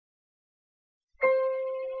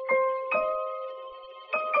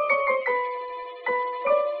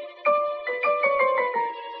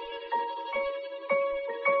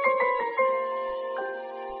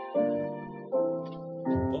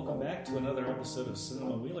episode of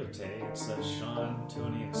Cinema Wheeler Tay. It's Sean,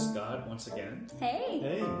 Tony, and Scott once again. Hey!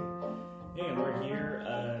 Hey! Hey, and we're here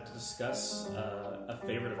to discuss a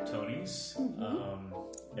favorite of Tony's.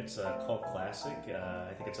 It's a cult classic.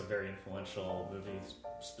 I think it's a very influential movie,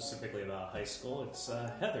 specifically about high school. It's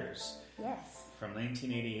Heathers. Yes. From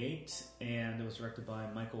 1988, and it was directed by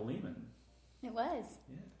Michael Lehman. It was.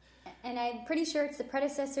 Yeah. And I'm pretty sure it's the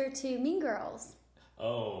predecessor to Mean Girls.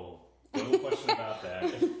 Oh, no question about that.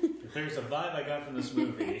 If there's a vibe I got from this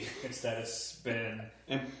movie, it's that it's been...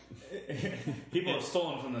 people have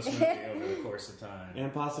stolen from this movie over the course of time.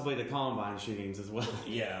 And possibly the Columbine shootings as well.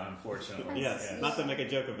 Yeah, unfortunately. Yes, not to make a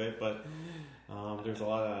joke of it, but there's a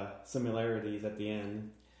lot of similarities at the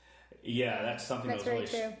end. Yeah, that's something that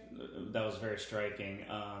was very striking.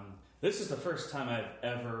 This is the first time I've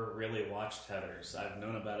ever really watched Heathers. I've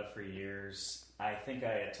known about it for years. I think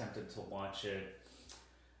I attempted to watch it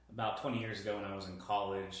about 20 years ago when I was in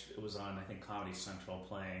college. It was on, I think, Comedy Central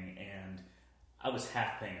playing, and I was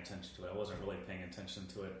half paying attention to it. I wasn't really paying attention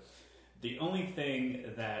to it. The only thing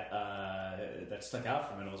that that stuck out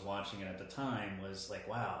from it, I was watching it at the time, was like,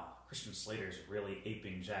 wow, Christian Slater's really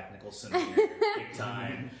aping Jack Nicholson here big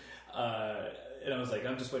time. And I was like,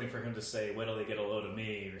 I'm just waiting for him to say, wait till they get a load of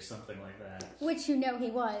me, or something like that. Which he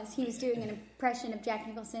was. He was doing an impression of Jack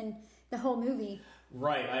Nicholson the whole movie.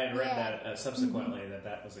 Right, I had read that subsequently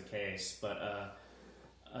that was the case. But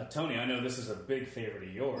Tony, I know this is a big favorite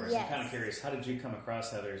of yours. Yes. I'm kind of curious, how did you come across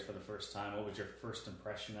Heathers for the first time? What was your first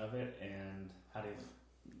impression of it, and how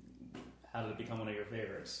did it become one of your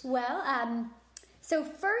favorites? Well, so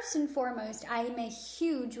first and foremost, I am a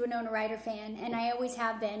huge Winona Ryder fan, and I always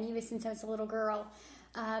have been, even since I was a little girl.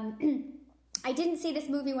 I didn't see this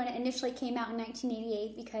movie when it initially came out in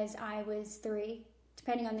 1988 because I was 3.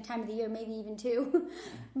 Depending on the time of the year, maybe even 2.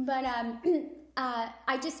 But I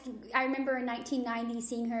remember in 1990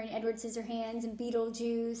 seeing her in Edward Scissorhands and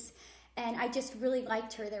Beetlejuice, and I just really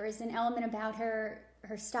liked her. There was an element about her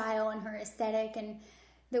style and her aesthetic and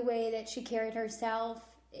the way that she carried herself.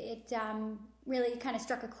 It really kind of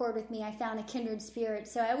struck a chord with me. I found a kindred spirit.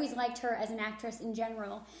 So I always liked her as an actress in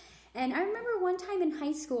general. And I remember one time in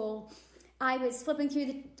high school, I was flipping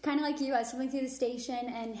through kind of like you, I was flipping through the station,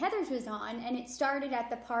 and Heathers was on, and it started at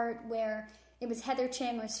the part where it was Heather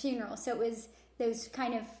Chandler's funeral. So it was those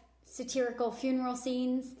kind of satirical funeral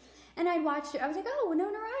scenes. And I watched it. I was like, oh,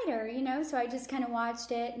 Winona Ryder, so I just kind of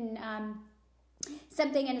watched it, and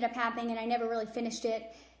something ended up happening, and I never really finished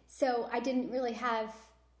it. So I didn't really have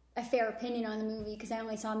a fair opinion on the movie because I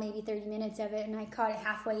only saw maybe 30 minutes of it, and I caught it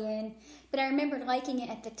halfway in. But I remembered liking it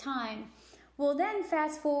at the time. Well, then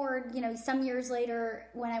fast forward, some years later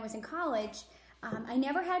when I was in college, I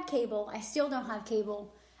never had cable. I still don't have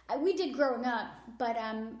cable. We did growing up, but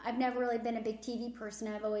I've never really been a big TV person.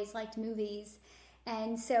 I've always liked movies.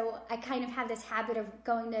 And so I kind of have this habit of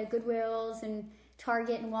going to Goodwill's and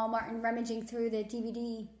Target and Walmart and rummaging through the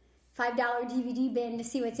 $5 DVD bin to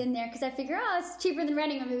see what's in there, because I figure, it's cheaper than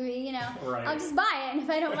renting a movie, Right. I'll just buy it, and if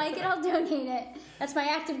I don't like it, I'll donate it. That's my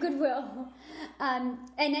act of goodwill. And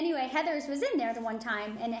anyway, Heathers was in there the one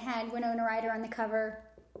time, and it had Winona Ryder on the cover,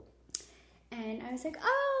 and I was like,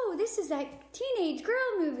 oh, this is that teenage girl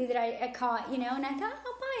movie that I caught, and I thought,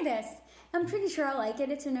 I'll buy this. I'm pretty sure I'll like it.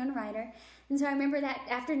 It's Winona Ryder. And so I remember that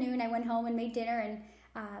afternoon I went home and made dinner,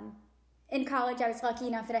 and in college I was lucky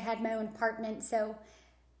enough that I had my own apartment, so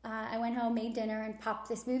I went home, made dinner, and popped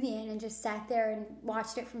this movie in and just sat there and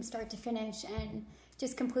watched it from start to finish and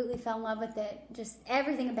just completely fell in love with it. Just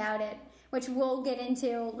everything about it, which we'll get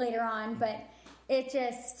into later on, but it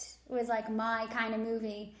just was like my kind of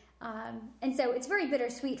movie. And so it's very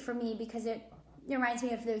bittersweet for me because it reminds me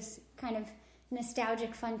of those kind of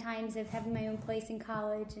nostalgic fun times of having my own place in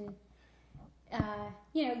college and,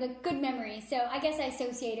 good memories. So I guess I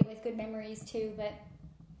associate it with good memories too, but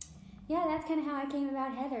yeah, that's kind of how I came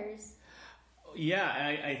about Heathers. Yeah,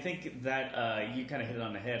 and I think that you kind of hit it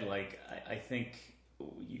on the head. Like, I think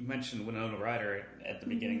you mentioned Winona Ryder at the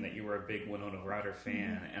beginning, that you were a big Winona Ryder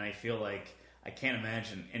fan, and I feel like I can't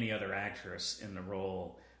imagine any other actress in the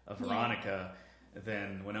role of Veronica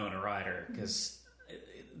than Winona Ryder, because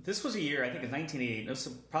this was a year, I think in 1988, this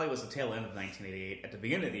probably was the tail end of 1988. At the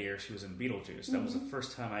beginning of the year, she was in Beetlejuice. That was the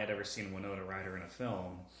first time I had ever seen Winona Ryder in a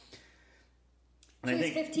film. And she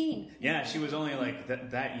was 15. Yeah, she was only like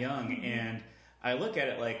that young, and I look at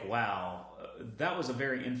it like, wow, that was a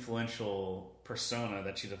very influential persona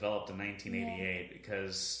that she developed in 1988,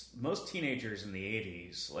 because most teenagers in the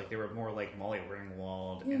 80s, like, they were more like Molly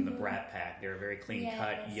Ringwald in the Brat Pack. They were very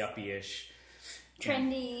clean-cut, yuppie-ish.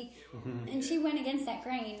 trendy, and she went against that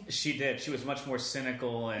grain. She did. She was much more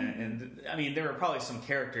cynical, and I mean, there were probably some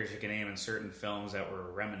characters you can name in certain films that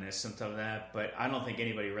were reminiscent of that, but I don't think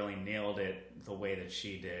anybody really nailed it the way that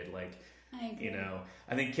she did. Like, I agree. you know,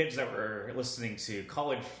 I think kids that were listening to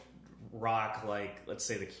college rock, like let's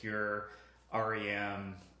say The Cure,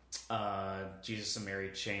 REM, Jesus and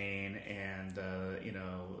Mary Chain, and you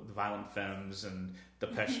know, the Violent Femmes and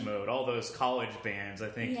Depeche Mode, all those college bands. I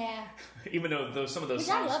think, even though some of those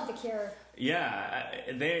songs, I love The Cure. Yeah,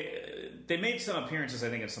 they made some appearances, I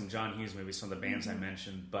think, in some John Hughes movies, some of the bands I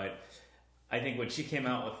mentioned. But I think when she came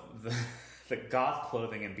out with the goth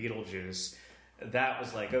clothing in Beetlejuice, that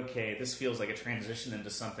was like, okay, this feels like a transition into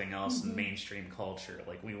something else in mainstream culture.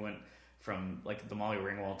 Like, we went from like the Molly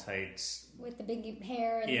Ringwald tights with the big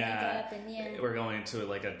hair and the makeup, and we're going into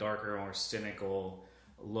like a darker, more cynical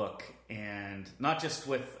look, and not just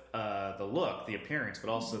with the look, the appearance, but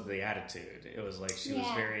also the attitude. It was like she was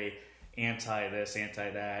very anti this,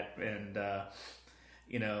 anti that, and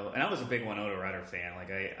you know, and I was a big Winona Ryder fan.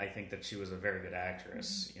 Like, I think that she was a very good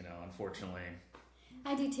actress. You know, unfortunately,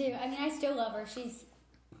 I do too. I mean, I still love her. She's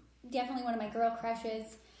definitely one of my girl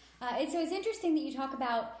crushes. And so it's interesting that you talk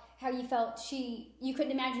about how you felt you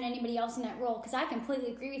couldn't imagine anybody else in that role, because I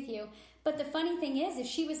completely agree with you. But the funny thing is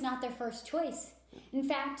she was not their first choice. In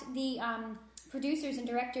fact, the producers and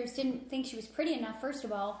directors didn't think she was pretty enough, first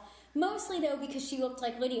of all. Mostly, though, because she looked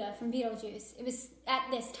like Lydia from Beetlejuice. It was at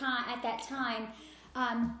that time.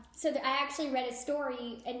 So I actually read a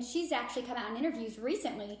story, and she's actually come out in interviews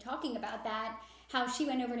recently talking about that, how she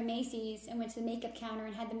went over to Macy's and went to the makeup counter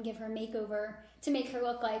and had them give her a makeover to make her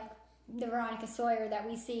look like the Veronica Sawyer that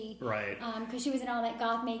we see. Right. Because she was in all that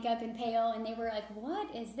goth makeup and pale, and they were like,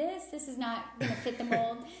 what is this? This is not going to fit the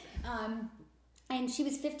mold. And she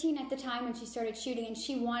was 15 at the time when she started shooting, and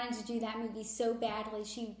she wanted to do that movie so badly.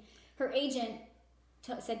 Her agent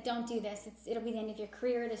said, don't do this. It'll be the end of your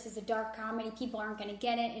career. This is a dark comedy. People aren't going to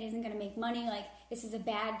get it. It isn't going to make money. Like, this is a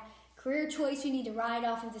bad career choice. You need to ride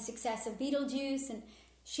off of the success of Beetlejuice. And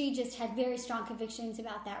she just had very strong convictions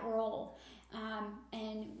about that role.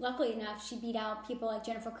 And luckily enough, she beat out people like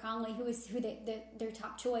Jennifer Connelly, who their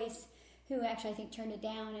top choice, who actually I think turned it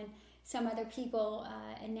down, and some other people.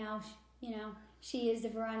 And now, you know, she is the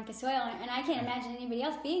Veronica Sawyer, and I can't imagine anybody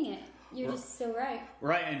else being it. You're just so right.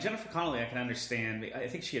 Right, and Jennifer Connelly, I can understand. I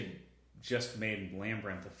think she had just made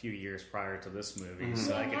Labyrinth a few years prior to this movie,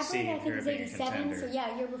 so I could see her being a contender. So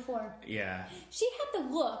yeah, a year before. Yeah. She had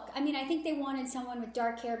the look. I mean, I think they wanted someone with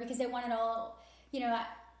dark hair because they wanted all, you know,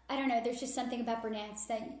 I don't know, there's just something about brunettes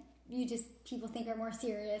that people think are more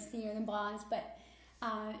serious, you know, than blondes, but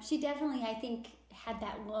she definitely, I think, had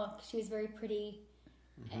that look. She was very pretty,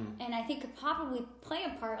 and I think could probably play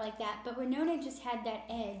a part like that, but Winona just had that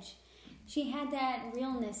edge. She had that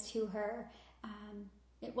realness to her.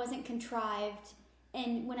 It wasn't contrived,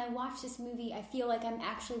 and when I watch this movie, I feel like I'm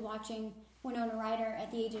actually watching Winona Ryder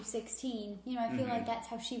at the age of 16. You know, I feel like that's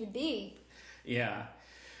how she would be. Yeah.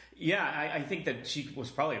 Yeah, I think that she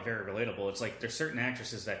was probably very relatable. It's like there's certain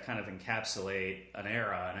actresses that kind of encapsulate an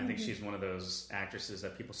era, and I think she's one of those actresses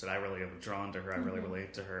that people said, I really am drawn to her, I really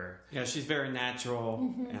relate to her. Yeah, she's very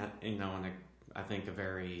natural, you know, in I think a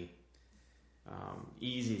very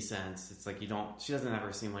easy sense. It's like she doesn't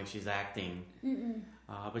ever seem like she's acting,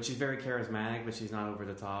 but she's very charismatic, but she's not over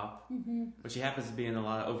the top. But she happens to be in a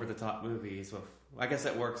lot of over the top movies. I guess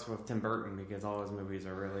that works with Tim Burton because all his movies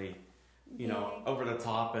are really, you know, over the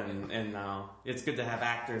top, and it's good to have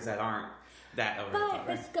actors that aren't that over the top.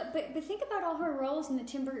 Right? But think about all her roles in the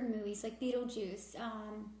Tim Burton movies, like Beetlejuice,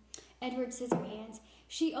 Edward Scissorhands.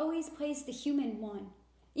 She always plays the human one.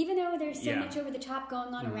 Even though there's so much over the top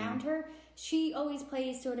going on around her, she always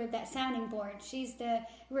plays sort of that sounding board. She's the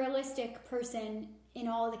realistic person in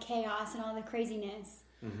all the chaos and all the craziness.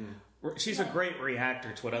 She's a great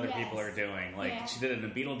reactor to what other people are doing. Like, she did it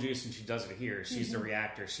in Beetlejuice, and she does it here. She's the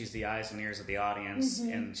reactor. She's the eyes and ears of the audience,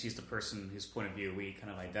 and she's the person whose point of view we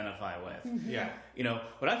kind of identify with. Yeah. You know,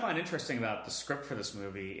 what I find interesting about the script for this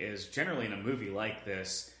movie is generally in a movie like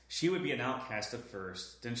this, she would be an outcast at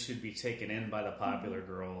first, then she'd be taken in by the popular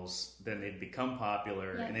girls, then they'd become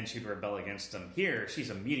popular, and then she'd rebel against them. Here, she's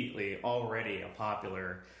immediately already a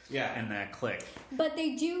popular in that clique. But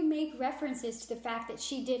they do make references to the fact that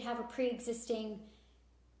she did have a pre-existing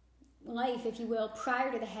life, if you will,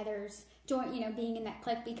 prior to the Heathers, being in that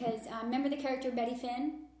clique, because remember the character Betty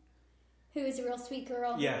Finn? Who is a real sweet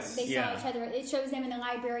girl. Yes. They saw each other. It shows them in the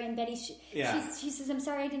library, and Betty, she says, I'm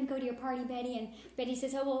sorry I didn't go to your party, Betty. And Betty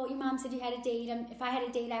says, oh, well, your mom said you had a date. If I had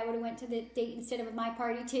a date, I would have went to the date instead of my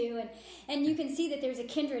party, too. And you can see that there's a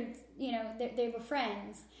kindred, they were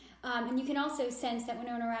friends. And you can also sense that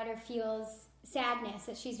Winona Ryder feels sadness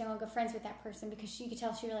that she's no longer friends with that person because you could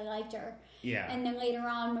tell she really liked her. Yeah. And then later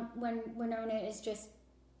on, when Winona is just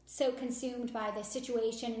so consumed by the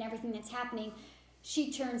situation and everything that's happening,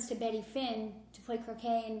 she turns to Betty Finn to play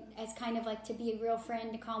croquet and as kind of like to be a real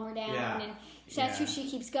friend to calm her down. Yeah. And that's who she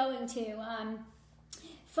keeps going to.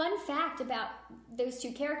 Fun fact about those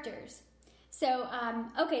two characters. So,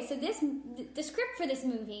 so the script for this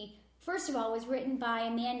movie, first of all, was written by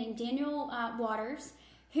a man named Daniel Waters,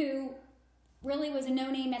 who really was a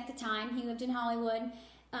no-name at the time. He lived in Hollywood,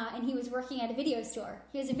 and he was working at a video store.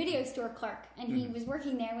 He was a video store clerk, and he was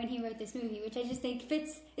working there when he wrote this movie, which I just think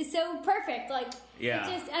is so perfect. Like,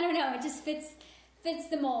 it just fits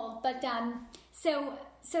the mold. But so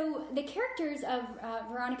the characters of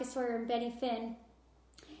Veronica Sawyer and Betty Finn,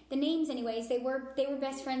 the names, anyways, they were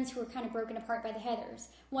best friends who were kind of broken apart by the Heathers.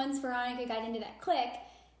 Once Veronica got into that clique,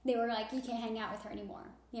 they were like, you can't hang out with her anymore.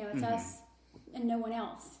 You know, it's us and no one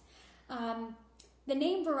else. The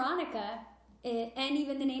name Veronica and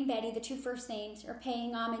even the name Betty, the two first names, are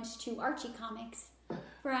paying homage to Archie comics,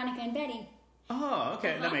 Veronica and Betty. Oh,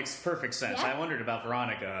 okay. That makes perfect sense. Yeah. I wondered about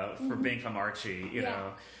Veronica for being from Archie, you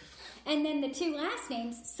know. And then the two last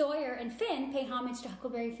names, Sawyer and Finn, pay homage to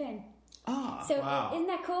Huckleberry Finn. Oh, So wow. isn't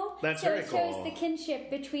that cool? That's so very it shows cool. the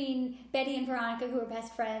kinship between Betty and Veronica, who are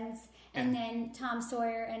best friends, and then Tom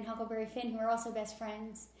Sawyer and Huckleberry Finn, who are also best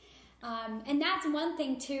friends. And that's one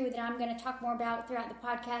thing, too, that I'm going to talk more about throughout the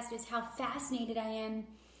podcast, is how fascinated I am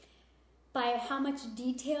by how much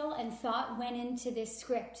detail and thought went into this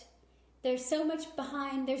script. There's so much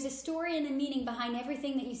there's a story and a meaning behind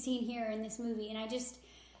everything that you've seen here in this movie, and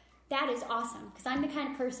that is awesome, because I'm the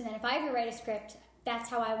kind of person that if I ever write a script,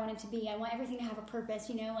 that's how I want it to be. I want everything to have a purpose,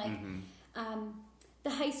 you know, like the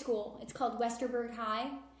high school, it's called Westerberg High,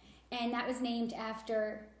 and that was named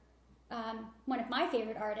after one of my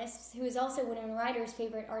favorite artists, who was also Winona Ryder's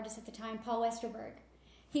favorite artist at the time, Paul Westerberg.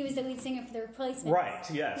 He was the lead singer for The Replacements. Right,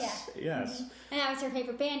 yes, Yeah. yes. And that was her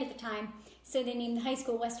favorite band at the time, so they named the high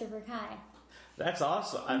school Westerberg High. That's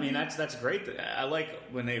awesome. I mean, that's great. I like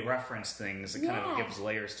when they reference things. It kind of Yeah. gives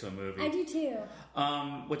layers to a movie. I do too.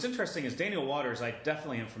 What's interesting is Daniel Waters, I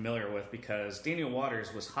definitely am familiar with, because Daniel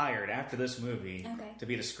Waters was hired after this movie to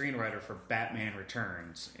be the screenwriter for Batman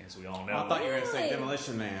Returns, as we all know. I thought you were going to say Really?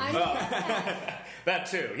 Demolition Man. I didn't know that. That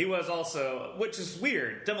too. He was also, which is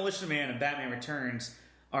weird. Demolition Man and Batman Returns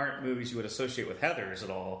aren't movies you would associate with Heathers at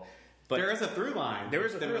all. But there is a through line. There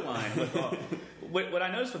is a through line. What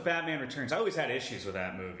I noticed with Batman Returns, I always had issues with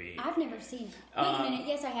that movie. I've never seen it. Wait a minute.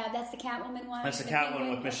 Yes, I have. That's the Catwoman one. That's the Catwoman Penguin?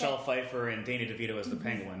 with Michelle Okay. Pfeiffer and Danny DeVito as the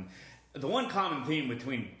Penguin. The one common theme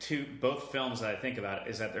between both films that I think about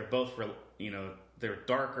is that they're both, they're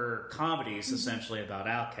darker comedies essentially about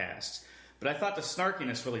outcasts. But I thought the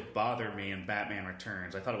snarkiness really bothered me in Batman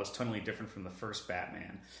Returns. I thought it was totally different from the first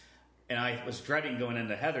Batman. And I was dreading going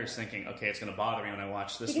into Heathers thinking, okay, it's going to bother me when I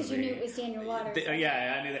watch this Because movie. you knew it was Daniel Waters.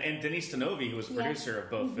 Yeah, I knew that. And Denise Denovi, who was the producer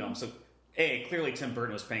of both films. So, clearly Tim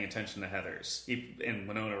Burton was paying attention to Heathers. And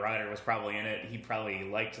Winona Ryder was probably in it. He probably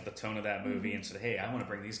liked the tone of that movie and said, hey, I want to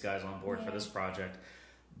bring these guys on board for this project.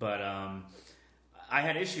 But I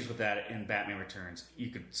had issues with that in Batman Returns. You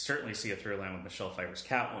could certainly see a through line with Michelle Pfeiffer's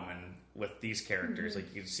Catwoman with these characters.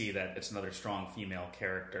 Like, you could see that it's another strong female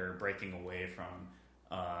character breaking away from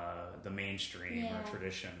the mainstream or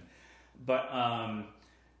tradition. But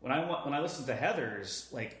when I listened to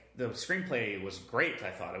Heathers, like, the screenplay was great. I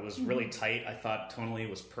thought it was really tight. I thought tonally it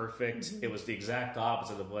was perfect. It was the exact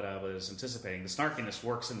opposite of what I was anticipating. The snarkiness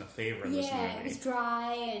works in the favor of this movie. Yeah, it was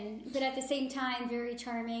dry, but at the same time, very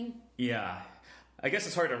charming. Yeah. I guess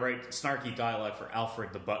it's hard to write snarky dialogue for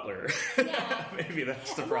Alfred the butler. Yeah. Maybe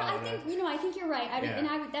that's the Well, problem. I think you're right.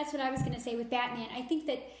 That's what I was going to say with Batman. I think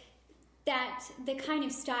that the kind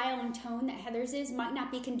of style and tone that Heathers is might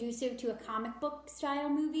not be conducive to a comic book style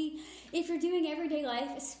movie. If you're doing everyday life,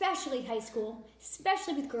 especially high school,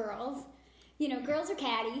 especially with girls, girls are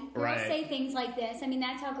catty. Girls say things like this. I mean,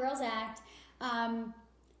 that's how girls act.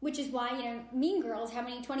 Which is why, Mean Girls,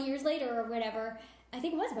 20 years later or whatever, I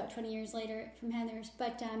think it was about 20 years later from Heathers,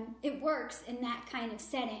 but it works in that kind of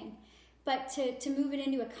setting. But to move it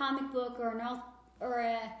into a comic book or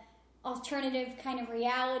a alternative kind of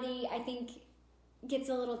reality, I think gets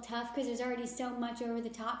a little tough because there's already so much over the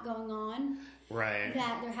top going on. Right.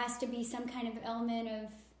 That there has to be some kind of element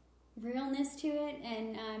of realness to it.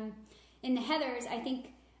 And in the Heathers, I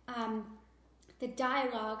think the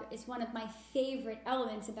dialogue is one of my favorite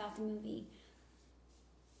elements about the movie.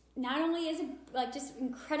 Not only is it just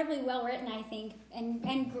incredibly well written, I think,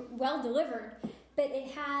 and well delivered, but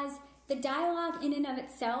it has the dialogue in and of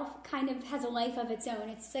itself kind of has a life of its own.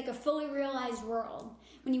 It's like a fully realized world.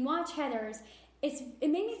 When you watch Heathers, it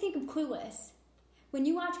made me think of Clueless. When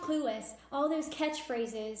you watch Clueless, all those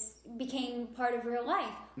catchphrases became part of real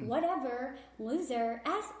life. Whatever, loser,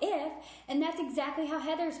 as if. And that's exactly how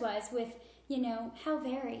Heather's was with, how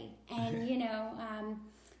very. And,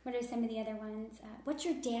 what are some of the other ones? What's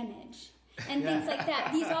your damage? And things like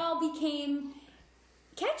that. These all became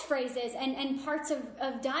catchphrases and parts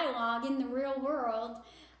of dialogue in the real world,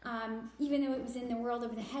 even though it was in the world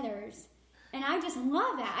of the Heathers. And I just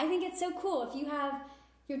love that. I think it's so cool. If you have...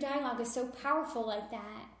 your dialogue is so powerful like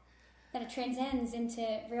that it transcends into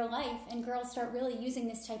real life, and girls start really using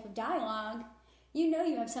this type of dialogue, you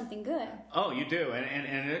have something good. Oh, you do,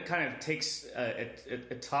 and it kind of takes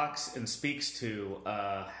it talks and speaks to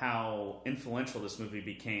how influential this movie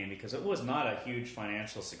became, because it was not a huge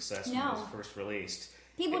financial success when it was first released.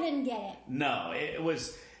 People didn't get it. No, it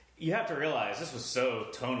was. You have to realize this was so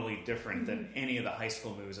tonally different than any of the high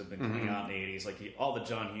school movies that have been coming out in the 80s. Like all the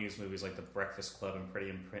John Hughes movies, like The Breakfast Club and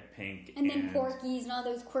Pretty in Pink. And then Porky's and all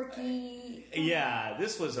those quirky... Yeah,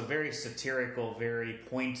 this was a very satirical, very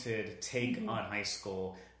pointed take on high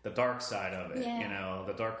school. The dark side of it,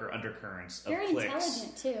 the darker undercurrents of very cliques.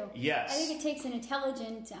 Intelligent, too. Yes. I think it takes an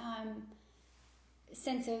intelligent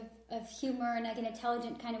sense of humor and like an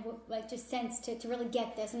intelligent kind of like just sense to really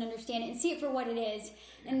get this and understand it and see it for what it is,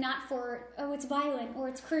 and not for, it's violent or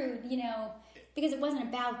it's crude, because it wasn't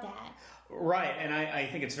about that. Right, and I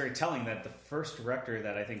think it's very telling that the first director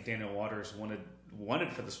that I think Daniel Waters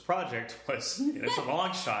wanted for this project was, it's a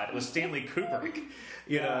long shot, it was Stanley Kubrick,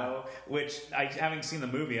 which having seen the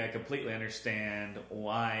movie, I completely understand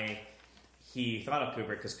why he thought of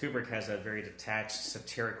Kubrick, because Kubrick has a very detached,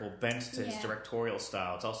 satirical bent to his directorial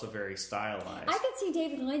style. It's also very stylized. I could see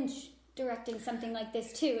David Lynch directing something like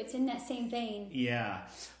this, too. It's in that same vein. Yeah.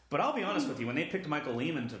 But I'll be honest with you, when they picked Michael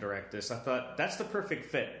Lehman to direct this, I thought that's the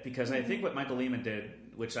perfect fit, because I think what Michael Lehman did,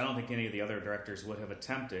 which I don't think any of the other directors would have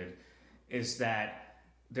attempted, is that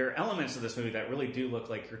there are elements of this movie that really do look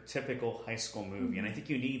like your typical high school movie, and I think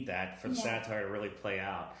you need that for the satire to really play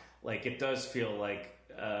out. Like, it does feel like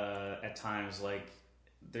at times like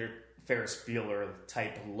their Ferris Bueller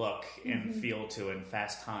type look and feel to it in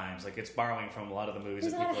Fast Times. Like, it's borrowing from a lot of the movies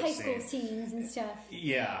There's that people have seen. seen. There's a lot of high school scenes and stuff.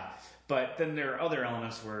 Yeah. But then there are other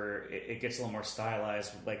elements where it gets a little more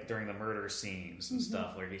stylized, like during the murder scenes and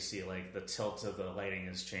stuff, where you see like the tilt of the lighting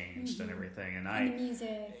has changed and everything. And the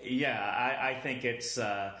music. Yeah, I think it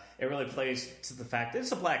really plays to the fact that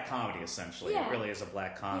it's a black comedy, essentially. Yeah. It really is a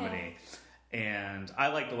black comedy. Yeah. And I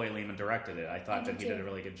like the way Lehman directed it. I thought that he did a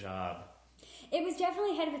really good job. It was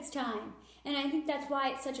definitely ahead of its time. And I think that's why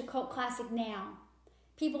it's such a cult classic now.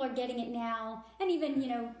 People are getting it now. And even,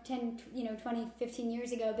 10, 20, 15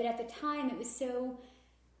 years ago. But at the time, it was so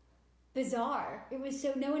bizarre. It was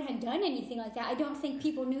so... No one had done anything like that. I don't think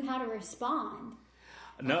people knew how to respond.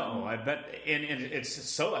 No, I bet... And it's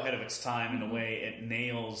so ahead of its time in a way it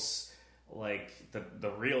nails... like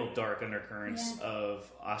the real dark undercurrents of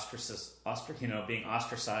being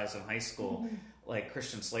ostracized in high school, like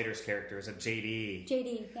Christian Slater's character is a JD.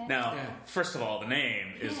 JD, yeah. Now, first of all, the name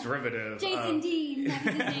is derivative Jason Dean, that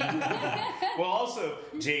was his name. Well, also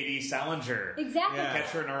J.D. Salinger. Exactly.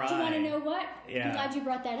 Catcher in Her Eye. Do you want to know what? Yeah. I'm glad you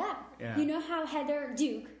brought that up. Yeah. You know how Heather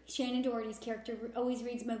Duke, Shannon Doherty's character, always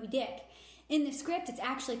reads Moby Dick? In the script, it's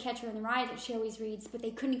actually Catcher in the Rye that she always reads, but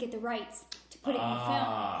they couldn't get the rights to put it in the film.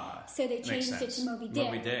 So they changed it to Moby Dick.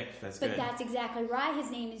 Moby Dick, that's good. But that's exactly right.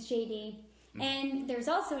 His name is J.D. And there's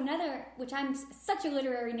also another, which I'm such a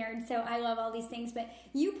literary nerd, so I love all these things, but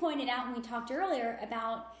you pointed out when we talked earlier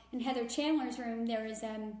about, in Heather Chandler's room, there is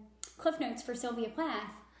Cliff Notes for Sylvia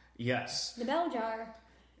Plath. Yes. The Bell Jar.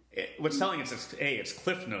 What's telling it's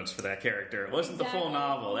Cliff Notes for that character. It wasn't the full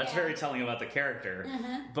novel. That's very telling about the character.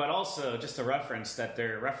 But also, just a reference that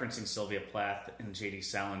they're referencing Sylvia Plath and J.D.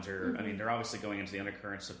 Salinger. I mean, they're obviously going into the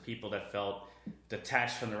undercurrents of people that felt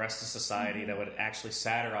detached from the rest of society, that would actually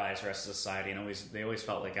satirize the rest of society, and they always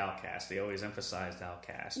felt like outcasts. They always emphasized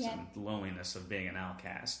outcasts and the loneliness of being an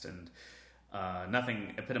outcast, and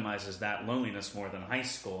nothing epitomizes that loneliness more than high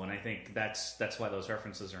school, and I think that's why those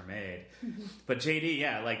references are made. But JD,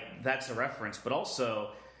 that's a reference, but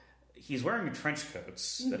also he's wearing trench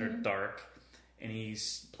coats that are dark, and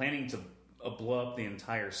he's planning to blow up the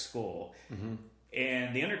entire school.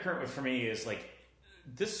 And the undercurrent for me is like,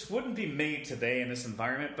 this wouldn't be made today in this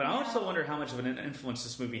environment, but I also wonder how much of an influence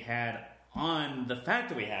this movie had on the fact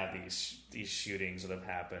that we have these shootings that have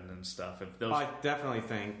happened and stuff. I definitely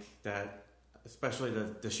think that, especially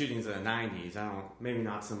the shootings in the 90s, maybe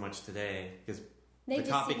not so much today, because the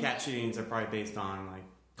copycat shootings are probably based on, like,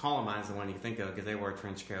 Columbine's the one you think of, because they wore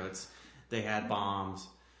trench coats, they had bombs,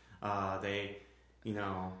 they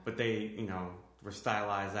but they, were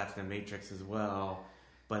stylized after The Matrix as well.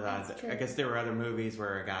 But I guess there were other movies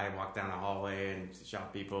where a guy walked down a hallway and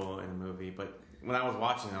shot people in a movie. But when I was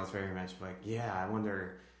watching it, I was very much like, yeah, I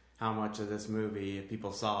wonder how much of this movie, if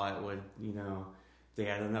people saw it, would, they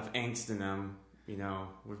had enough angst in them,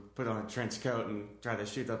 would put on a trench coat and try to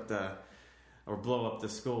shoot up or blow up the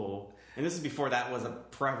school. And this is before that was a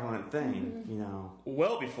prevalent thing,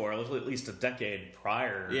 Well before, at least a decade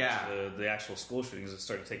prior Yeah. to the actual school shootings that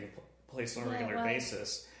started taking place on a regular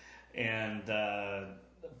basis. And,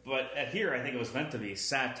 but here, I think it was meant to be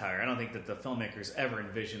satire. I don't think that the filmmakers ever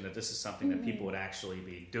envisioned that this is something that people would actually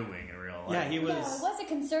be doing in real life. Yeah, he was. No, it was a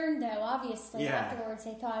concern, though, obviously. Yeah. Afterwards,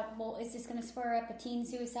 they thought, well, is this going to spur up a teen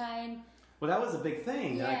suicide? Well, that was a big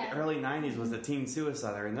thing. Yeah. Like, early 90s was the teen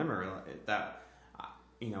suicide. I remember that,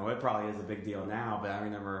 it probably is a big deal now, but I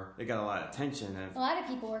remember it got a lot of attention. A lot of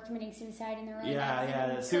people were committing suicide in their early Yeah, lives. yeah, I mean,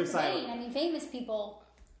 the Kurt suicide- Cobain, I mean, famous people.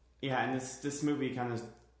 Yeah, and this movie kind of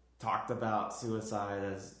talked about suicide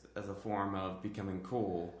as a form of becoming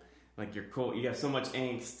cool. Like, you're cool. You have so much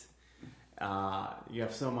angst. You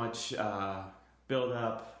have so much build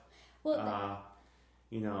up. Well,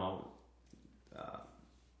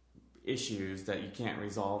 Issues that you can't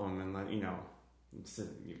resolve them, and you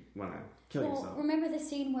want to kill yourself. remember the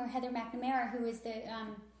scene where Heather McNamara, who is the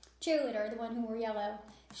cheerleader, the one who wore yellow,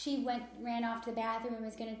 she ran off to the bathroom and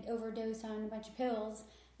was going to overdose on a bunch of pills.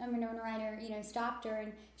 And Winona Ryder, stopped her,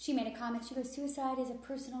 and she made a comment. She goes, "Suicide is a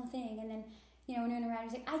personal thing." And then, Winona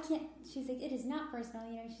Ryder's like, "I can't." She's like, "It is not personal."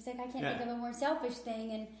 She's like, "I can't think of a more selfish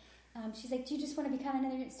thing." And she's like, "Do you just want to become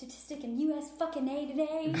another statistic in U.S. fucking A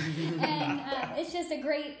today?" And it's just a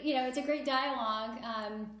great, it's a great dialogue.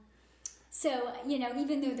 So,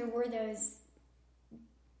 even though there were those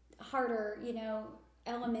harder,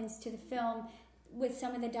 elements to the film, with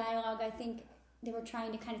some of the dialogue, I think they were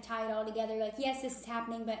trying to kind of tie it all together. Like, yes, this is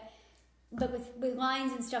happening, but with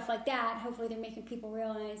lines and stuff like that, hopefully they're making people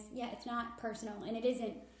realize, yeah, it's not personal, and it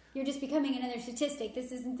isn't. You're just becoming another statistic.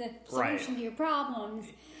 This isn't the solution to your problems.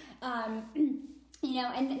 And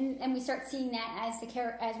we start seeing that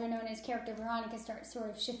as Winona's character Veronica starts sort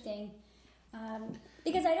of shifting.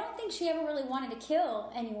 Because I don't think she ever really wanted to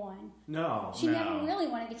kill anyone. No. She never really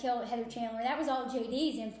wanted to kill Heather Chandler. That was all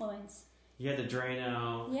JD's influence. He had the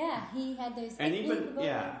Drano. Yeah, he had those. And he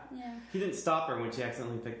didn't stop her when she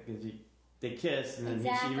accidentally picked. They kissed, and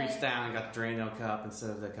then she reached down and got the Drano cup instead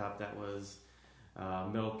of the cup that was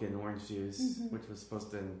milk and orange juice, which was supposed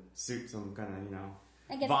to suit some kind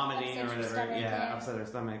of vomiting or whatever. Upset her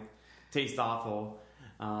stomach. Taste awful.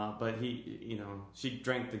 But she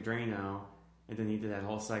drank the Drano, and then he did that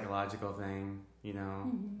whole psychological thing,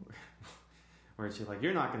 where she's like,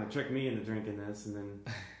 "You're not going to trick me into drinking this," and then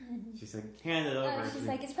she's like, "Hand it over." She's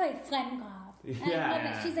like, "It's probably phlegm cough." Yeah. I love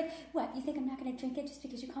that. She's like, "What? You think I'm not going to drink it just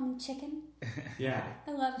because you call me chicken?" Yeah.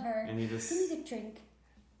 I love her. And he just... Give me the drink.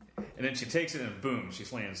 And then she takes it and boom, she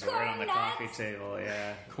slams Corn right on the nuts. coffee table.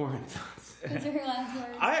 Yeah. Corn nuts. Those are her last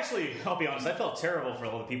words. I'll be honest, I felt terrible for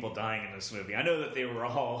all the people dying in this movie. I know that they were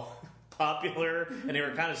all popular and they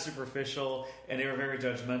were kind of superficial and they were very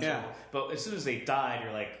judgmental. Yeah. But as soon as they died,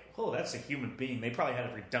 you're like, oh, that's a human being. They probably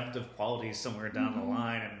had redemptive qualities somewhere down the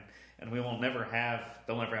line, and they'll never have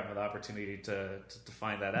the opportunity to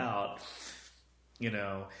find that out.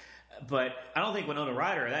 But I don't think Winona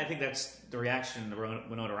Ryder, and I think that's the reaction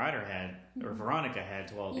Winona Ryder had, or Veronica had,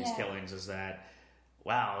 to all these killings, is that,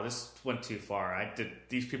 wow, this went too far.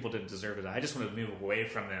 These people didn't deserve it. I just wanted to move away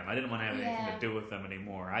from them. I didn't want to have anything to do with them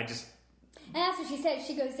anymore. And that's what she said.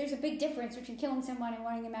 She goes, "There's a big difference between killing someone and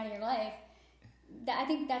wanting them out of your life." I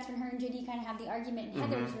think that's when her and JD kind of have the argument in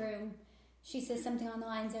Heather's room. She says something on the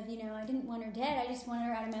lines of, I didn't want her dead. I just wanted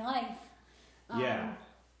her out of my life.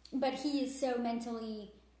 But he is so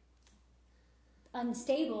mentally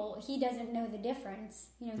unstable, he doesn't know the difference.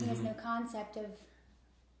 He has no concept of.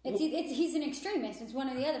 He's an extremist. It's one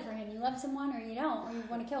or the other for him. You love someone or you don't, or you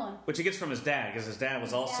want to kill him. Which he gets from his dad, because his dad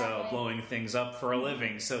was also blowing things up for a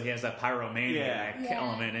living, so he has that pyromaniac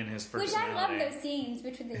element in his personality. Which I love those scenes,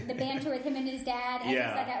 which with the banter with him and his dad. I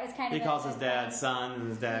just thought that was kind of. He calls his dad son, and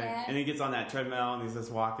his dad, and he gets on that treadmill and he's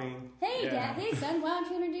just walking. Hey, Dad. Hey, son. Why don't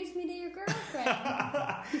you introduce me to your girlfriend?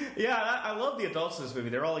 I love the adults in this movie.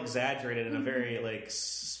 They're all exaggerated in a very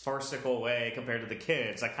farcical way compared to the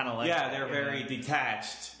kids. I kind of like. Yeah, they're very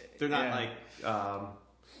detached. They're not like.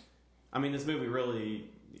 This movie really,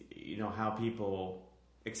 how people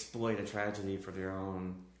exploit a tragedy for their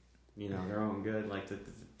own, their own good. Like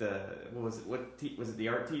was it the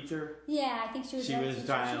art teacher? Yeah, I think she was. She was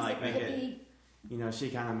trying to make it. She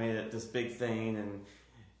kind of made it this big thing,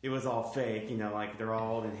 it was all fake, like they're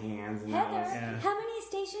all holding hands. And Heather, how many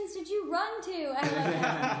stations did you run to? I love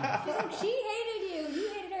that. She's like, she hated you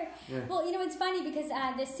hated her. Yeah. Well, it's funny because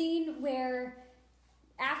the scene where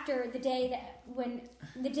after the day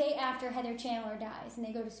after Heather Chandler dies and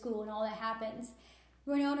they go to school and all that happens,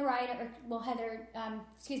 Veronica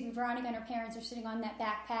and her parents are sitting on that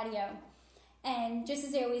back patio. And just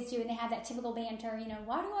as they always do, and they have that typical banter,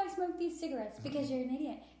 why do I smoke these cigarettes? Because you're an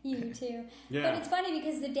idiot. You too. Yeah. But it's funny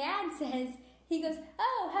because the dad says, he goes,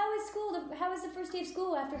 oh, how was the first day of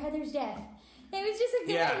school after Heather's death? It was just like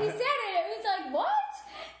the way he said it. It was like,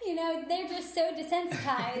 what? They're just so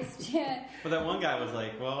desensitized. But that one guy was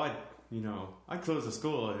like, well, I closed the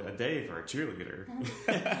school a day for a cheerleader.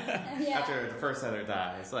 After the first Heather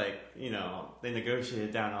dies. Like, they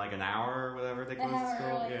negotiated down to like an hour or whatever they closed the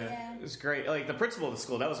school. Early, It was great. Like the principal of the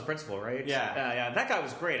school, that was the principal, right? Yeah. That guy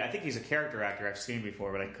was great. I think he's a character actor I've seen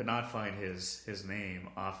before, but I could not find his name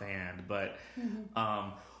offhand. But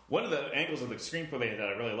one of the angles of the screenplay that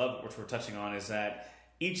I really love, which we're touching on, is that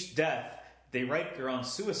each death, they write their own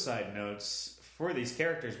suicide notes for these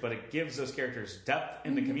characters, but it gives those characters depth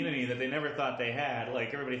in the community that they never thought they had.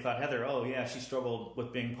 Like everybody thought Heather, she struggled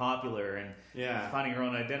with being popular and finding her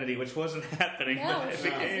own identity, which wasn't happening. No, she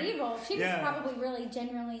was evil. She was probably really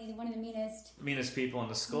genuinely one of the meanest people in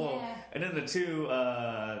the school. Yeah. And then the two,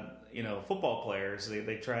 football players,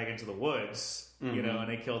 they drag into the woods. And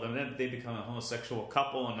they kill them. And then they become a homosexual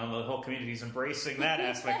couple, and the whole community's embracing that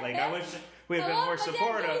aspect. Like, I wish we had been more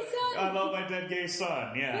supportive. I love my dead gay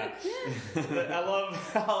son. Yeah, I love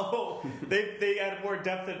how they add more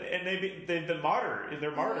depth, and they've been martyred.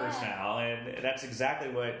 They're martyrs now, and that's exactly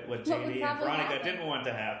what JD and Veronica didn't want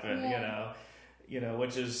to happen.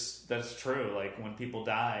 That's true. Like when people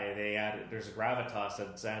die, there's a gravitas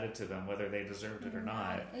that's added to them, whether they deserved it or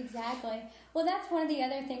not. Exactly. Well, that's one of the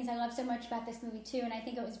other things I love so much about this movie too, and I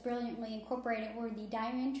think it was brilliantly incorporated were the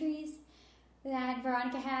diary entries that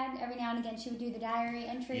Veronica had. Every now and again, she would do the diary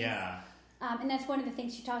entries. Yeah. And that's one of the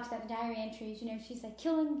things she talks about, the diary entries. She's like,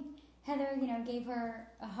 killing Heather, gave her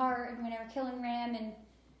a heart, and whenever killing Ram and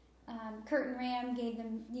Kurt and Ram gave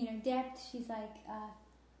them, depth. She's like.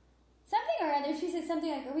 Something or other. She said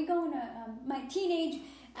something like, are we going to my teenage...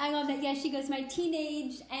 I love that. Yeah, she goes, my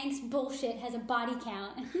teenage angst bullshit has a body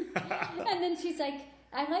count. And then she's like,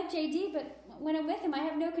 I like JD, but when I'm with him, I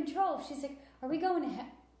have no control. She's like, are we going to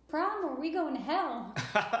prom or are we going to hell?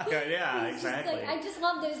 Yeah, exactly. Like, I just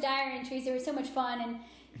love those diary entries. They were so much fun. And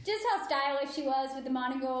just how stylish she was with the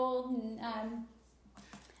monogold. And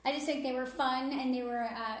I just think they were fun and they were...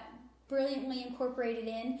 brilliantly incorporated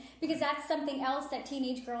in, because that's something else that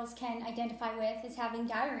teenage girls can identify with, is having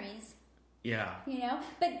diaries. Yeah.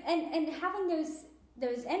 But and having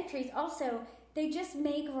those entries also, they just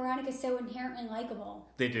make Veronica so inherently likable.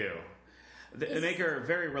 They do. They make her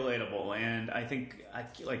very relatable, and I think,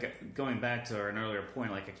 going back to an earlier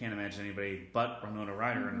point, I can't imagine anybody but Winona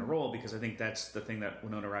Ryder in the role, because I think that's the thing that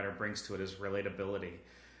Winona Ryder brings to it, is relatability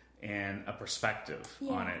and a perspective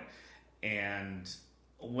on it. And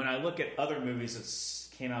when I look at other movies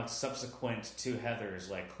that came out subsequent to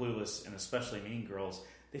Heather's, like Clueless and especially Mean Girls,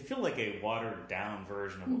 they feel like a watered down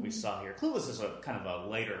version of what we saw here. Clueless is a kind of a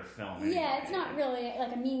later film. Anyway. Yeah, it's not really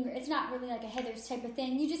like it's not really like a Heather's type of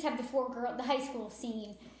thing. You just have the high school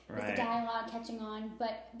scene with the dialogue catching on.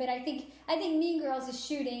 But I think Mean Girls is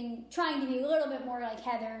trying to be a little bit more like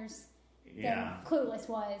Heather's than Clueless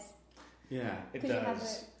was. Yeah, it does. You have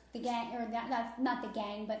the gang, or not the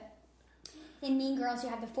gang, but in Mean Girls, you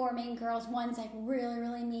have the four main girls. One's like really,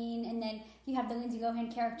 really mean, and then you have the Lindsay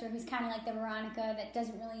Lohan character who's kind of like the Veronica that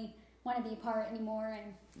doesn't really want to be a part anymore.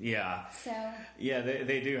 And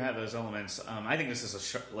they do have those elements. I think this is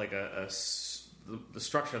the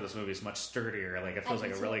structure of this movie is much sturdier. Like it feels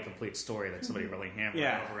like a really complete story that somebody really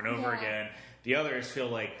hammered over and over again. The others feel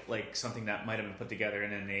like something that might have been put together,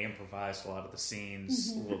 and then they improvised a lot of the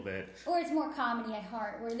scenes a little bit. Or it's more comedy at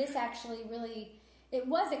heart, where this actually really. It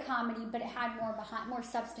was a comedy, but it had more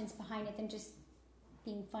substance behind it than just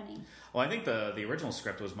being funny. Well, I think the original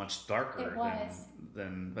script was much darker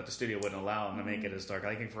than but the studio wouldn't allow them to make it as dark.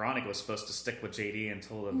 I think Veronica was supposed to stick with JD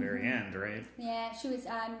until the very end, right? Yeah, she was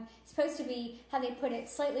supposed to be, how they put it,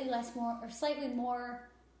 slightly more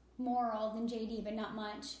moral than JD, but not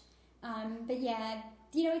much. But yeah,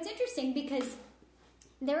 it's interesting because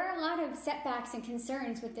there are a lot of setbacks and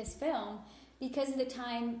concerns with this film because of the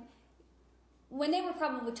time. When they were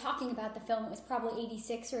probably talking about the film, it was probably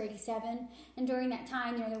 86 or 87. And during that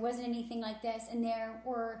time, there wasn't anything like this. And there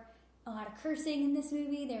were a lot of cursing in this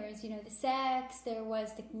movie. There was, the sex. There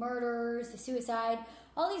was the murders, the suicide.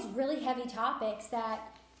 All these really heavy topics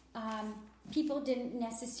that people didn't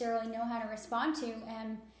necessarily know how to respond to.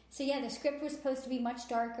 So yeah, the script was supposed to be much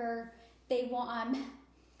darker. They want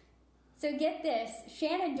so get this,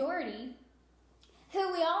 Shannon Doherty,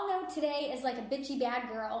 who we all know today is like a bitchy bad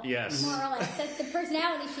girl. Yes. More or less. That's the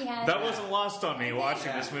personality she has. That wasn't lost on me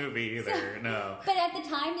watching this movie either. No. But at the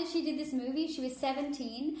time that she did this movie, she was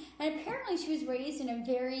 17, and apparently she was raised in a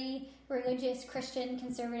very religious, Christian,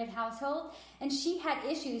 conservative household, and she had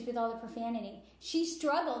issues with all the profanity. She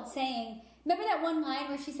struggled saying, remember that one line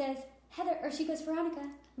where she says, Heather, or she goes, Veronica,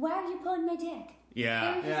 why are you pulling my dick?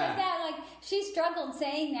 Yeah. She says that, like, she struggled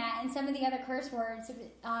saying that and some of the other curse words.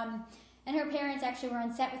 And her parents actually were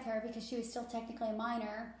on set with her because she was still technically a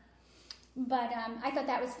minor. But I thought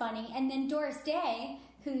that was funny. And then Doris Day,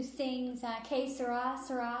 who sings Que Sera,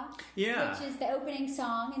 Sera, which is the opening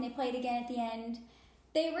song, and they play it again at the end.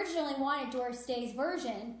 They originally wanted Doris Day's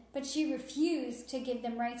version, but she refused to give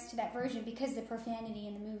them rights to that version because of the profanity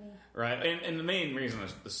in the movie. Right. And the main reason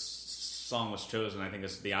the song was chosen, I think,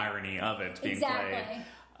 is the irony of it being played.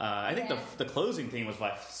 I think the closing theme was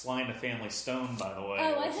by Sly and the Family Stone, by the way.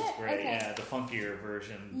 Oh, was which it? is great. Okay. Yeah, the funkier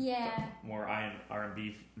version. Yeah. More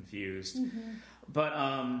R&B infused. Mm-hmm. But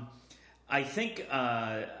I think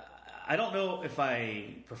I don't know if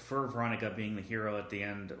I prefer Veronica being the hero at the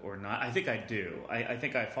end or not. I think I do. I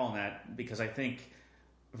think I fall in that because I think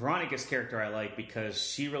Veronica's character I like because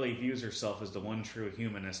she really views herself as the one true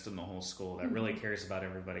humanist in the whole school that really cares about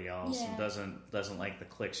everybody else and doesn't like the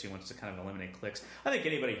cliques. She wants to kind of eliminate cliques. I think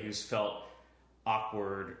anybody who's felt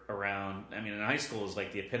awkward around, I mean, in high school is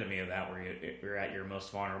like the epitome of that, where you're at your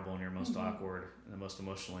most vulnerable and your most awkward and the most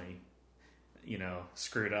emotionally,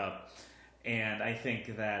 screwed up. And I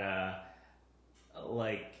think that,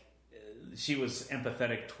 she was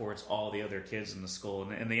empathetic towards all the other kids in the school.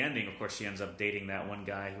 And in the ending, of course, she ends up dating that one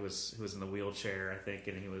guy who was in the wheelchair, I think,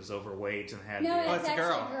 and he was overweight and had... No, it's it's a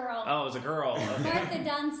girl. actually a girl. Oh, it was a girl. Okay. Martha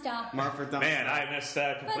Dunstop. Martha Dunstop. Man, I missed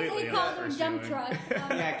that completely. But they in called that her first dump viewing. truck.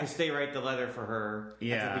 Yeah, because they write the letter for her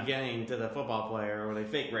at the beginning to the football player, or they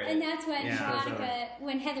fake write it. And that's when Yeah. Veronica,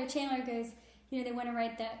 when Heather Chandler goes, they want to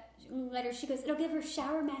write that letter, she goes, it'll give her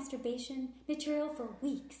shower masturbation material for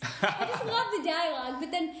weeks. I just love the dialogue.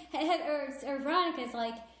 But then Veronica's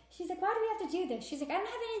like, she's like, why do we have to do this? She's like, I don't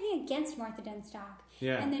have anything against Martha Dunstop.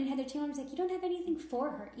 Yeah. And then Heather Chandler's like, you don't have anything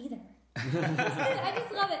for her either. I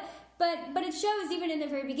just love it. But it shows even in the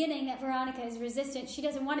very beginning that Veronica is resistant. She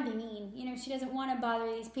doesn't want to be mean. She doesn't want to bother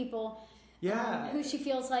these people. Yeah. Who she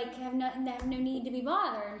feels like have no need to be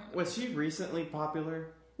bothered. Was she recently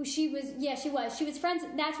popular? She was. She was friends.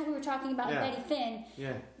 That's what we were talking about with Betty Finn.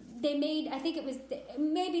 Yeah. They made, I think it was,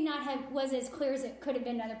 maybe not was as clear as it could have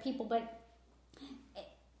been to other people, but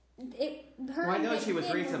I know she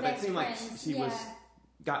was recent, but it seemed like she was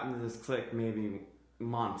gotten to this clique maybe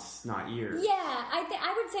months, not years. Yeah,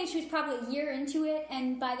 I would say she was probably a year into it,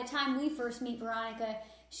 and by the time we first meet Veronica,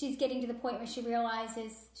 she's getting to the point where she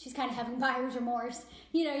realizes she's kind of having buyer's remorse.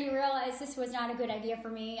 You realize this was not a good idea for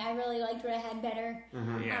me. I really liked what I had better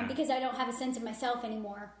because I don't have a sense of myself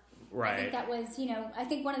anymore. Right. I think that was, I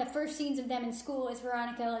think one of the first scenes of them in school is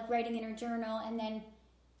Veronica writing in her journal, and then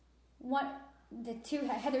the two,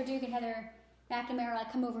 Heather Duke and Heather McNamara,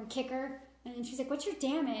 come over and kick her, and then she's like, "What's your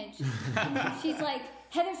damage?" And then she's like,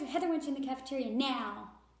 "Heather went in the cafeteria now."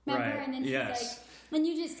 Remember? Right. And then she's like, and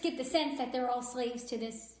you just get the sense that they're all slaves to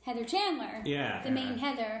this Heather Chandler, the main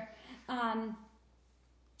Heather.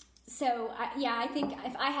 So, I think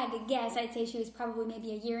if I had to guess, I'd say she was probably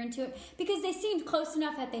maybe a year into it. Because they seemed close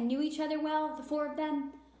enough that they knew each other well, the four of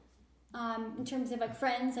them. In terms of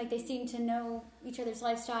friends, they seemed to know each other's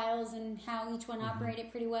lifestyles and how each one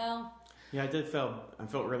operated pretty well. Yeah, I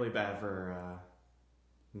felt really bad for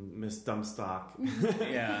Miss Dumpstock.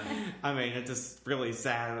 Yeah. I mean, it's just really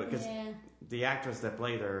sad because the actress that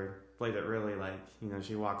played it really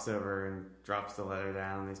she walks over and drops the letter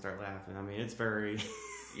down and they start laughing. I mean, it's very...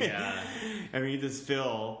 Yeah. I mean, you just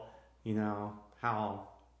feel, how...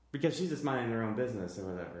 Because she's just minding her own business or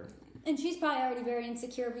whatever. And she's probably already very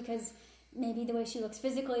insecure because maybe the way she looks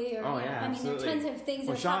physically or... I mean, there are tons of things...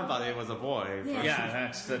 Well, Sean thought it was a boy. Yeah,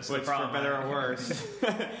 that's which, the problem. for better or worse.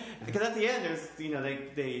 Because at the end, there's,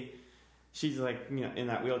 she's in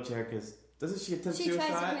that wheelchair because... Doesn't she attempt suicide? She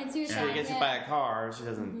tries to commit suicide, She gets hit by a car. She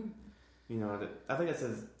doesn't... I think it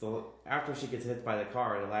says after she gets hit by the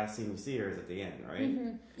car, the last scene you see her is at the end, right?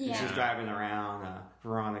 Mm-hmm. Yeah. And she's driving around,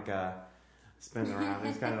 Veronica spinning around.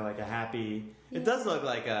 It's kind of like a happy... It does look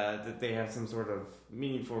like that they have some sort of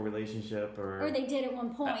meaningful relationship, or they did at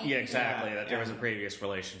one point. Yeah, exactly. That there was a previous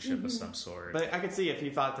relationship of some sort. But I could see if he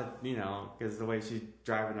thought that, because the way she's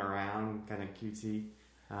driving around, kind of cutesy.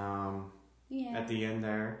 At the end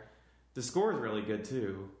there, the score is really good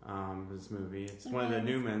too. This movie, it's one of the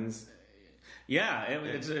Newmans. Yeah,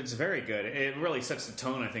 it's very good. It really sets the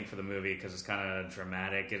tone, I think, for the movie because it's kind of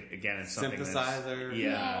dramatic. It's something synthesizer.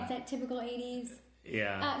 It's that typical 80s.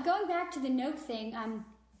 Yeah. Going back to the note thing,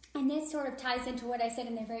 and this sort of ties into what I said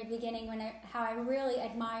in the very beginning how I really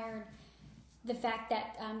admired the fact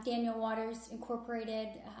that Daniel Waters incorporated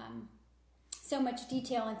so much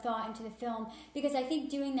detail and thought into the film, because I think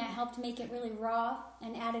doing that helped make it really raw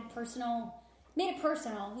and made it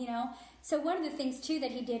personal, you know. So one of the things too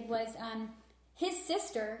that he did was his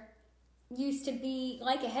sister used to be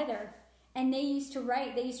like a Heather, and they used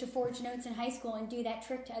to forge notes in high school and do that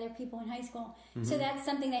trick to other people in high school. Mm-hmm. So that's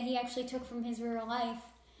something that he actually took from his real life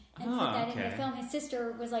and put that in the film. His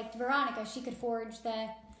sister was like Veronica; she could forge the.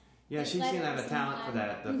 Yeah, she seemed to have a talent for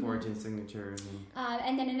that, the forging signatures.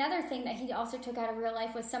 And then another thing that he also took out of real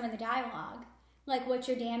life was some of the dialogue. Like, what's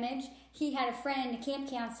your damage? He had a friend, a camp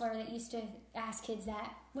counselor, that used to ask kids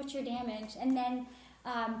that. What's your damage? And then,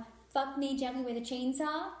 fuck me gently with a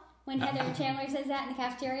chainsaw. When Heather Chandler says that in the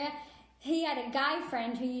cafeteria. He had a guy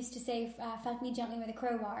friend who used to say, fuck me gently with a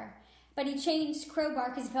crowbar. But he changed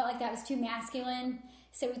crowbar because he felt like that was too masculine.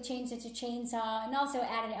 So he changed it to chainsaw and also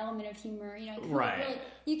added an element of humor. You know, right. Really,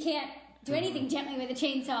 you can't do anything gently with a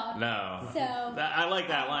chainsaw. No. So I like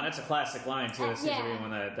that line. That's a classic line, too. It seems to be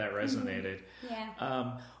one that resonated.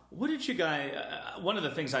 Yeah. What did you guys... one of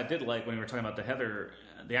the things I did like when we were talking about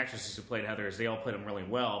the actresses who played Heather, is they all played them really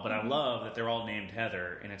well, but I love that they're all named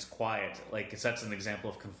Heather, and it's quiet. Like, 'cause that's an example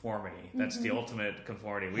of conformity. That's the ultimate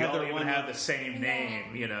conformity. We Heather all even have the same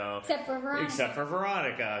name, you know. Except for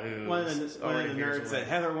Veronica, who one of the nerds said,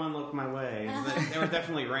 Heather 1 looked my way. They were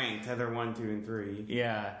definitely ranked, Heather 1, 2, and 3.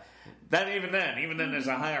 Yeah. That even then there's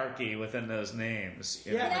a hierarchy within those names.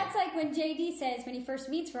 Yeah, that's like when JD says, when he first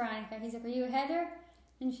meets Veronica, he's like, are you a Heather?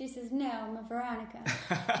 And she says, no, I'm a Veronica.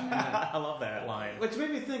 I love that line. Which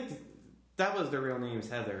made me think that was their real name's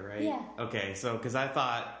Heather, right? Yeah. Okay, so, because I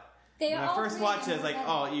thought, when I first watched it, it's like,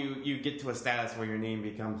 you get to a status where your name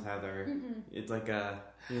becomes Heather. Mm-mm. It's like a,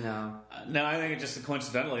 you know. No, I think it's just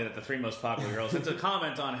coincidentally that the 3 most popular girls, it's a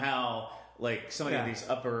comment on how, like, so many of these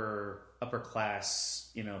upper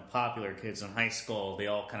class, you know, popular kids in high school, they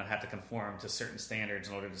all kind of have to conform to certain standards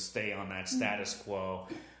in order to stay on that status quo.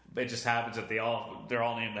 It just happens that they're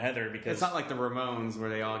all named Heather because it's not like the Ramones where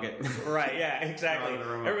they all get right. Yeah, exactly.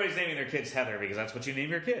 Everybody's naming their kids Heather because that's what you name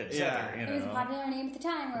your kids. Yeah, Heather, you know? It was a popular name at the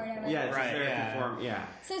time or whatever. Yeah, it's very conform. Yeah.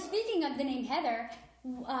 So speaking of the name Heather,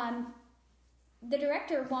 the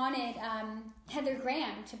director wanted Heather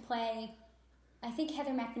Graham to play, I think,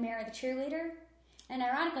 Heather McNamara, the cheerleader. And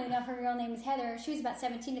ironically enough, her real name was Heather. She was about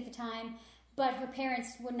 17 at the time, but her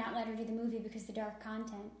parents would not let her do the movie because of the dark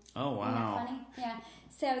content. Oh, wow. Isn't that funny? Yeah.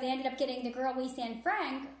 So they ended up getting the girl Lisa-Ann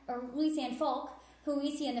Folk, who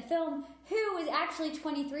we see in the film, who was actually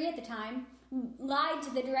 23 at the time, lied to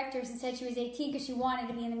the directors and said she was 18 because she wanted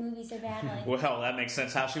to be in the movie so badly. Well, that makes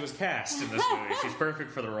sense how she was cast in this movie. She's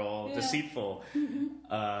perfect for the role. Yeah. Deceitful.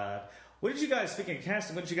 What did you guys, speaking of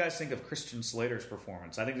casting, what did you guys think of Christian Slater's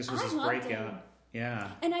performance? I think this was his breakout.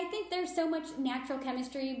 Yeah. And I think there's so much natural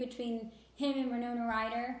chemistry between him and Winona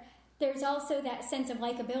Ryder. There's also that sense of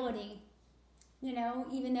likability. You know,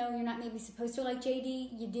 even though you're not maybe supposed to like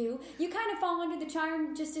JD, you do. You kind of fall under the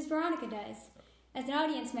charm just as Veronica does. As an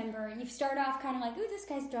audience member, you start off kind of like, ooh, this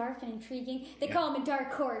guy's dark and intriguing. They call him a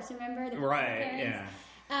dark horse, remember? Right, yeah.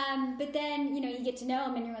 But then, you know, you get to know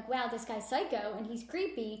him and you're like, wow, this guy's psycho and he's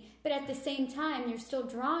creepy. But at the same time, you're still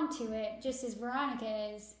drawn to it just as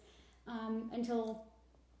Veronica is until,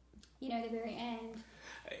 you know, the very end.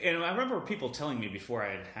 And I remember people telling me before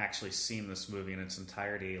I had actually seen this movie in its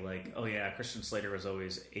entirety, like, oh yeah, Christian Slater was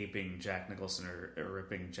always aping Jack Nicholson or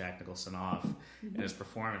ripping Jack Nicholson off in his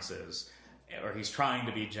performances, or he's trying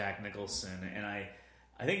to be Jack Nicholson. And I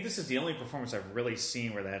think this is the only performance I've really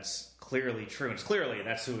seen where that's clearly true. And it's clearly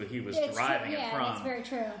that's who he was deriving it from. Yeah, that's very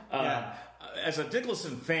true. As a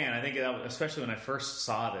Nicholson fan, I think, especially when I first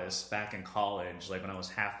saw this back in college, like when I was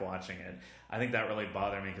half watching it, I think that really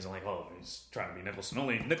bothered me because I'm like, oh, he's trying to be Nicholson.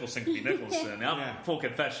 Only Nicholson can be Nicholson. Full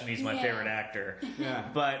confession, he's my favorite actor. Yeah.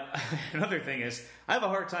 But another thing is, I have a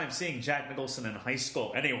hard time seeing Jack Nicholson in high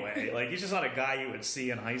school anyway. Like, he's just not a guy you would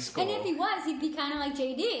see in high school. And if he was, he'd be kind of like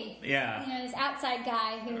JD. Yeah. You know, this outside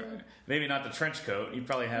guy who... Maybe not the trench coat. He'd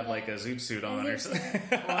probably have like a zoot suit on or something.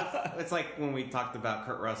 Well, it's like when we talked about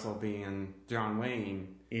Kurt Russell being John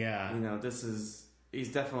Wayne. Yeah. You know,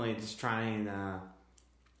 he's definitely just trying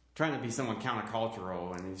to be someone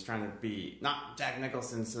countercultural, and he's trying to be not Jack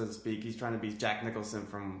Nicholson, so to speak. He's trying to be Jack Nicholson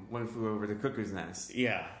from One Flew Over the Cuckoo's Nest.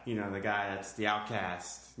 Yeah. You know, the guy that's the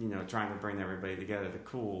outcast, you know, trying to bring everybody together, the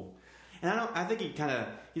cool. And I think he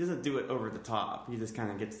doesn't do it over the top. He just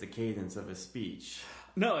kind of gets the cadence of his speech.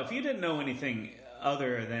 No, if you didn't know anything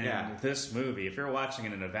other than Yeah. this movie, if you're watching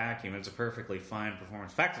it in a vacuum, it's a perfectly fine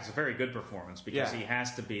performance. In fact, it's a very good performance because Yeah. he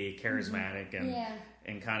has to be charismatic and Yeah.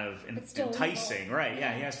 and kind of But still enticing, evil. right?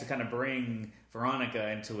 Yeah, he has to kind of bring Veronica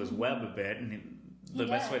into his web a bit, and the He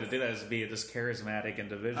best way to does. do that is to be this charismatic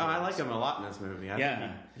individual. Oh, I like him a lot in this movie. I Yeah.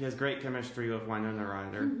 think he has great chemistry with Winona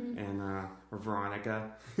Ryder and with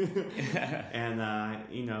Veronica, and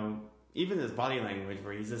you know, even his body language,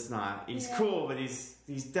 where he's just not. He's Yeah. cool, but he's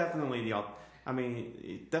definitely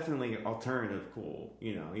definitely alternative cool.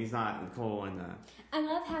 You know, he's not cool in the. I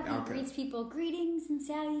love how he Okay. greets people, greetings and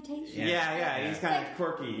salutations. Yeah, he's kind Like- of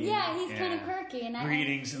quirky. Yeah, he's kind of Yeah. quirky. And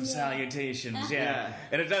Greetings and yeah. salutations, yeah. Yeah.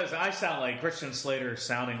 And it does. I sound like Christian Slater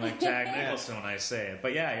sounding like Jack Nicholson when I say it.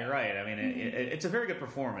 But yeah, you're right. I mean, it's a very good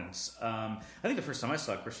performance. I think the first time I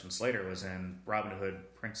saw Christian Slater was in Robin Hood,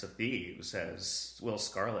 Prince of Thieves as Will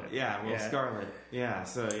Scarlet. Yeah, Will Scarlet. Yeah,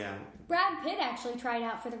 so yeah. Brad Pitt actually tried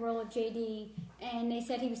out for the role of JD, and they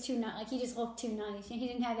said he was too nice. Like, he just looked too nice, and he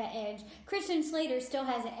didn't have that edge. Christian Slater still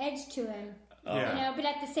has an edge to him, Yeah. you know. But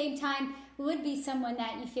at the same time, would be someone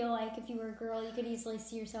that you feel like if you were a girl, you could easily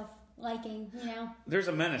see yourself liking, you know. There's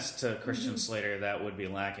a menace to Christian Slater that would be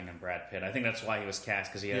lacking in Brad Pitt. I think that's why he was cast,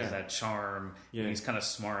 because he has Yeah. that charm. Yeah. He's kind of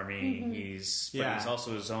smarmy. But he's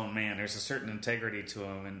also his own man. There's a certain integrity to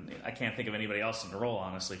him, and I can't think of anybody else in the role,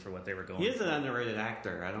 honestly, for what they were going He is for. an underrated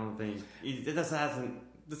actor. I don't think it just hasn't.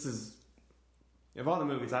 This is of all the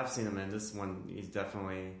movies I've seen him in. This one, he's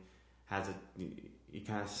definitely has a. He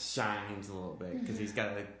kind of shines a little bit because he's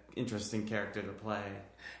got an interesting character to play.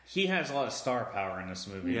 He has a lot of star power in this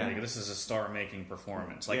movie. Yeah. Like, this is a star-making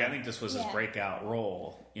performance. Like, Yeah. I think this was his Yeah. breakout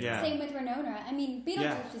role. You know? Yeah. Same with Winona. I mean, Beetlejuice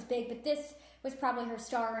Yeah. was big, but this was probably her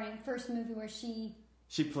starring first movie where she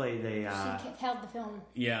She played a held the film.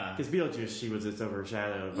 Yeah. because Beetlejuice. She was just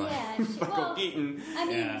overshadowed by Yeah, Michael well, Keaton. I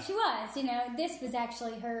mean, Yeah. she was. You know, this was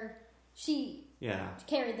actually her. She Yeah,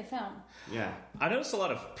 carried the film. yeah, I noticed a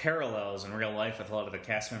lot of parallels in real life with a lot of the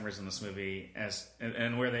cast members in this movie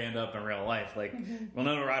and where they end up in real life. Like,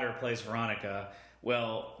 Winona Ryder plays Veronica.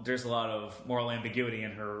 Well, there's a lot of moral ambiguity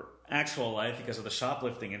in her actual life because of the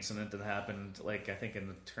shoplifting incident that happened, like, I think in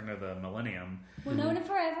the turn of the millennium. Winona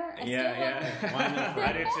forever. I still love her.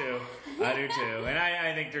 I do too. And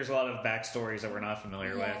I think there's a lot of backstories that we're not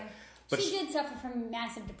familiar with. But she did suffer from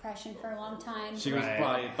massive depression for a long time. she was Right.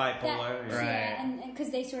 probably bipolar. Right. Yeah, and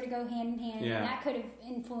because they sort of go hand in hand, Yeah. and that could have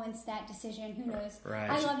influenced that decision. Who knows? Right.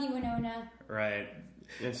 I love you, Winona. Right.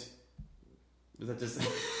 Yes. Was that just?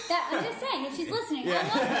 I'm just saying, if she's listening, I love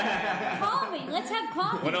her. Call me. Let's have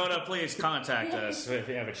coffee. Winona, please contact us if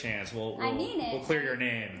you have a chance. I mean it. We'll clear your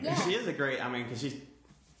name. Yeah. She is a great. I mean, because she's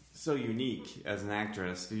so unique as an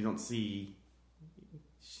actress. You don't see.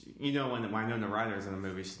 You know, when Winona Ryder's in a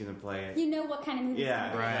movie, she's going to play it. You know what kind of movie?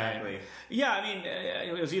 Yeah, Right. exactly. Yeah, I mean,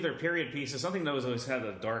 it was either period pieces, something that was always had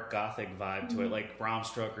a dark gothic vibe to it, like Bram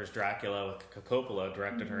Stoker's Dracula with Coppola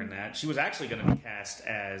directed her in that. She was actually going to be cast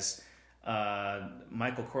as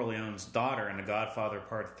Michael Corleone's daughter in The Godfather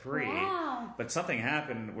Part 3. Wow. But something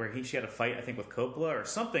happened where she had a fight, I think, with Coppola, or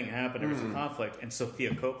something happened. There was a conflict, and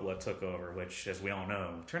Sofia Coppola took over, which, as we all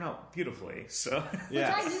know, turned out beautifully. So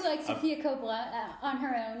Yeah. Which I do like Sofia Coppola on her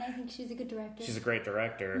own. I think she's a good director. she's a great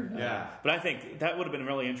director. Yeah. But I think that would have been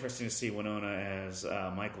really interesting to see Winona as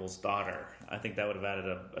Michael's daughter. I think that would have added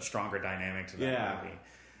a stronger dynamic to that Yeah. movie.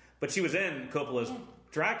 But she was in Coppola's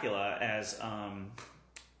Dracula as,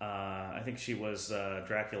 I think she was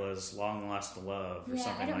Dracula's long lost love or yeah,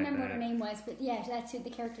 something I don't like remember that. what her name was, but yeah, that's who the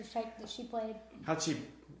character type that she played. How'd she?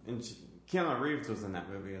 Keanu Reeves was in that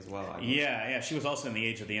movie as well. I believe. Yeah. She was also in The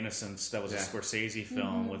Age of the Innocents. That was a Yeah. Scorsese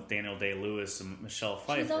film with Daniel Day-Lewis and Michelle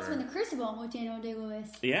Pfeiffer. She was also in The Crucible with Daniel Day-Lewis.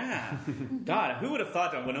 Yeah, God, who would have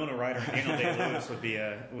thought that Winona Ryder and Daniel Day-Lewis would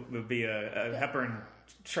be a Hepburn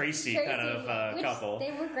Tracy kind of which couple?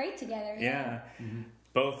 They were great together. Yeah,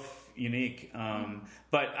 both unique.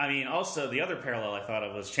 But I mean, also the other parallel I thought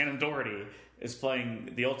of was Shannon Doherty is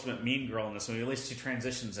playing the ultimate mean girl in this movie. At least she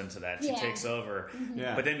transitions into that. She Yeah. takes over.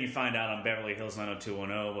 Yeah. But then you find out on Beverly Hills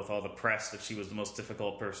 90210 with all the press that she was the most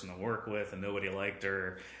difficult person to work with and nobody liked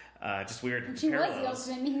her. Just weird She parallels. was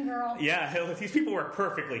the ultimate mean girl. Yeah, these people were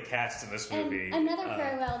perfectly cast in this And movie. another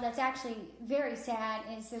parallel that's actually very sad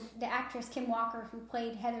is the actress Kim Walker, who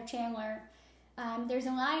played Heather Chandler. There's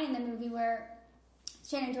a line in the movie where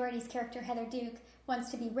Shannon Doherty's character, Heather Duke,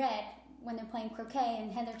 wants to be red when they're playing croquet,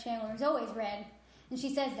 and Heather Chandler is always red. And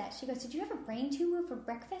she says that. She goes, "Did you have a brain tumor for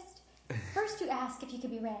breakfast? First you ask if you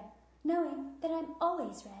could be red, knowing that I'm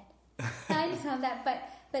always red." And I just love that.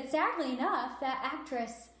 But sadly enough, that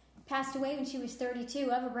actress passed away when she was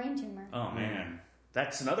 32 of a brain tumor. Oh man,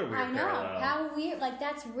 that's another weird I know. parallel. How weird. Like,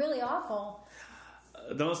 that's really awful.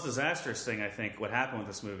 the most disastrous thing, I think, what happened with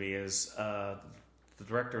this movie is the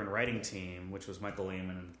director and writing team, which was Michael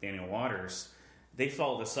Lehman and Daniel Waters, they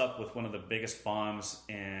followed this up with one of the biggest bombs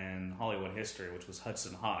in Hollywood history, which was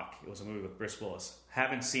Hudson Hawk. It was a movie with Bruce Willis.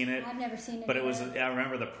 Haven't seen it. I've never seen it. But I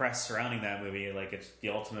remember the press surrounding that movie, like it's the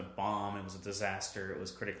ultimate bomb. It was a disaster. It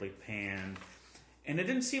was critically panned. And it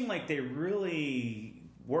didn't seem like they really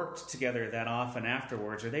worked together that often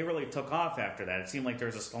afterwards, or they really took off after that. It seemed like there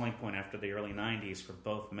was a stalling point after the early 90s for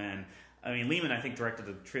both men. I mean, Lehman, I think, directed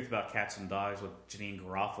The Truth About Cats and Dogs with Janine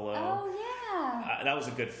Garofalo. Oh, yeah. That was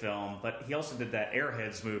a good film, but he also did that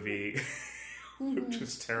Airheads movie, which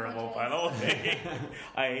was terrible, by the way.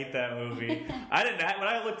 I hate that movie. When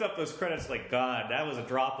I looked up those credits, like, God, that was a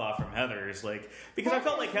drop-off from Heathers. Like, because I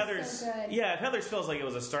felt like Heathers... So Heathers feels like it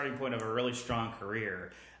was a starting point of a really strong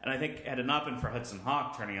career. And I think, had it not been for Hudson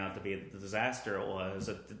Hawk turning out to be the disaster it was,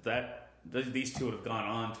 these two would have gone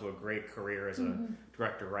on to a great career as a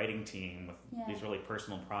director-writing team with these really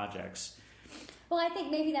personal projects. Well, I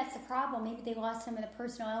think maybe that's the problem. Maybe they lost some of the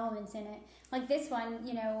personal elements in it. Like this one,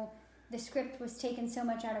 the script was taken so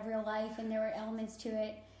much out of real life, and there were elements to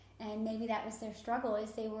it, and maybe that was their struggle,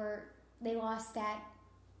 is they lost that,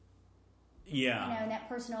 that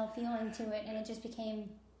personal feeling to it, and it just became...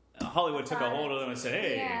 Hollywood took a hold of them and said,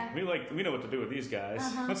 "Hey, we know what to do with these guys.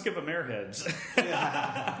 Let's give them airheads."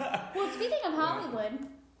 Well, speaking of Hollywood,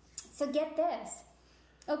 so get this.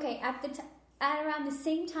 Okay, at around the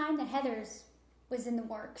same time that Heathers was in the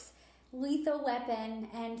works, Lethal Weapon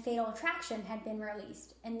and Fatal Attraction had been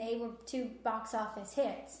released, and they were 2 box office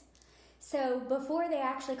hits. So before they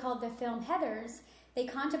actually called the film Heathers, they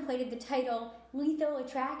contemplated the title Lethal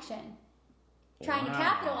Attraction, trying to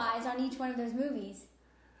capitalize on each one of those movies.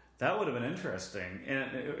 That would have been interesting.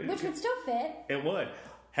 Which would still fit. It would.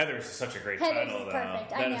 Heathers is such a great title, though.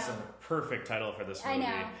 Perfect. That is a perfect title for this movie.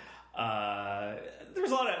 I know.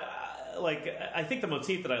 There's a lot of, I think the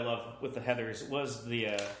motif that I love with the Heathers was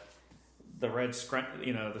the red the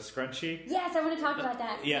scrunchie. Yes, I want to talk about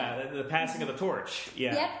that. The passing of the torch.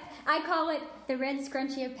 Yeah. Yep. I call it the red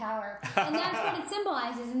scrunchie of power. And that's what it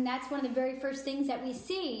symbolizes, and that's one of the very first things that we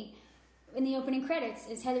see in the opening credits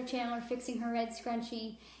is Heather Chandler fixing her red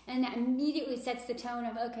scrunchie, and that immediately sets the tone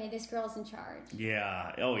of, okay, this girl's in charge.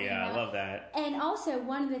 Yeah. Oh, yeah. I love that. And also,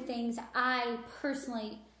 one of the things I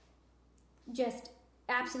personally just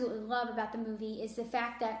absolutely love about the movie is the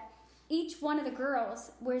fact that each one of the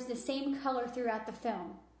girls wears the same color throughout the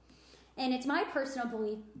film. And it's my personal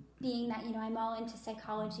belief, being that, I'm all into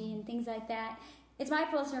psychology and things like that, it's my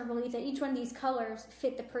personal belief that each one of these colors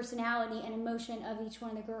fit the personality and emotion of each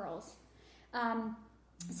one of the girls.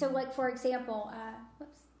 So, like, for example,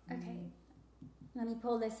 let me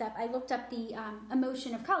pull this up. I looked up the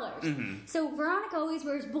emotion of colors. So Veronica always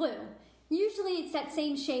wears blue. Usually it's that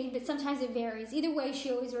same shade, but sometimes it varies. Either way,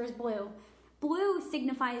 she always wears blue. Blue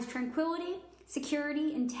signifies tranquility,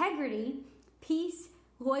 security, integrity, peace,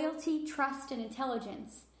 loyalty, trust, and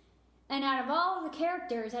intelligence. And out of all the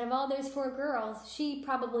characters, out of all those 4 girls, she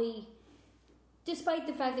probably, despite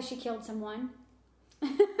the fact that she killed someone,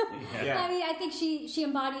 I mean, I think she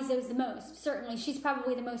embodies those the most. Certainly, she's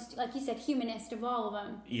probably the most, like you said, humanist of all of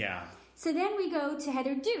them. Yeah. So then we go to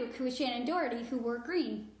Heather Duke, who is Shannon Doherty, who wore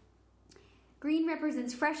green. Green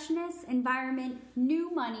represents freshness, environment,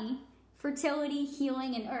 new money, fertility,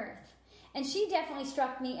 healing, and earth. And she definitely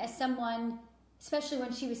struck me as someone, especially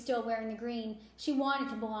when she was still wearing the green, she wanted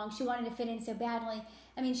to belong. She wanted to fit in so badly.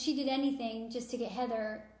 I mean, she did anything just to get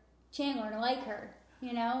Heather Chandler to like her.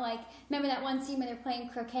 Remember that one scene where they're playing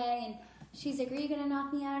croquet and she's like, "Are you going to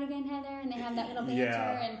knock me out again, Heather?" And they have that little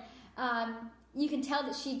banter. And you can tell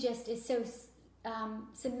that she just is so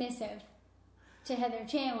submissive to Heather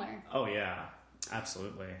Chandler. Oh, yeah.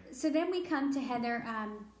 Absolutely. So then we come to Heather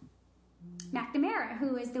McNamara,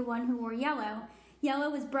 who is the one who wore yellow. Yellow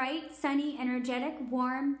was bright, sunny, energetic,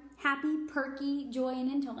 warm, happy, perky, joy, and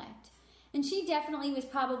intellect. And she definitely was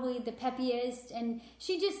probably the peppiest, and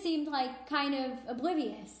she just seemed like kind of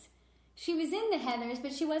oblivious. She was in the Heathers,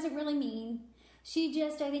 but she wasn't really mean. She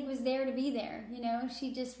just, I think, was there to be there.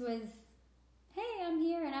 She just was, hey, I'm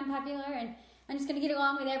here and I'm popular and I'm just going to get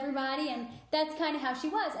along with everybody. And that's kind of how she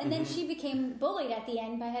was. And then she became bullied at the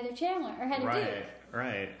end by Heather Chandler, or Heather Duke.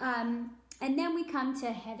 Right. And then we come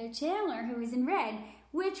to Heather Chandler, who is in red,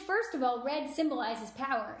 which, first of all, red symbolizes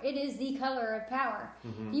power. It is the color of power.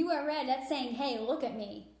 If you wear red, that's saying, hey, look at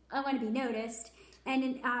me. I want to be noticed. And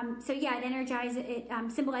it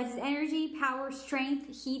symbolizes energy, power,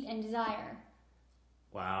 strength, heat, and desire.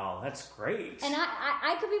 Wow, that's great. And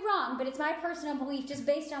I could be wrong, but it's my personal belief, just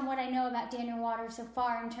based on what I know about Daniel Waters so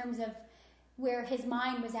far, in terms of where his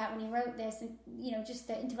mind was at when he wrote this, and just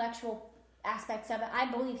the intellectual aspects of it. I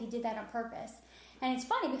believe he did that on purpose. And it's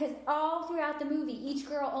funny because all throughout the movie, each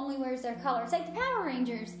girl only wears their color. It's like the Power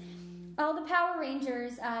Rangers. All the Power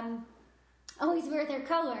Rangers always wear their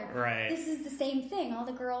color. Right. This is the same thing. All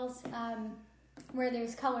the girls wear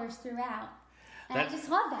those colors throughout. And I just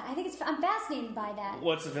love that. I'm fascinated by that.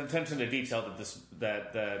 What's the attention to detail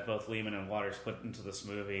that both Lehman and Waters put into this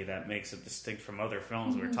movie that makes it distinct from other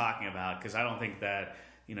films we're talking about? Because I don't think that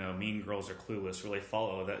Mean Girls or Clueless really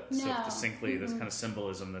follow that so distinctly. This kind of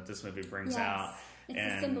symbolism that this movie brings out.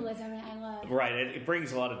 It's the symbolism that I love. Right, it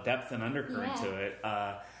brings a lot of depth and undercurrent to it.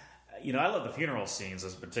 I love the funeral scenes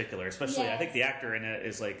in particular, especially I think the actor in it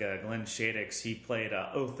is like Glenn Shadix. He played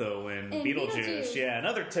Otho in Beetlejuice. Yeah,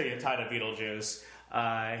 another tied to Beetlejuice.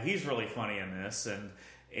 He's really funny in this,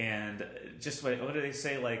 and just what do they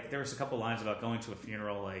say? Like there was a couple lines about going to a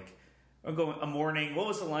funeral, like a mourning. What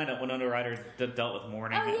was the line that Winona Ryder dealt with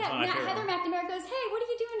mourning? Oh yeah, Heather McNamara goes, "Hey, what are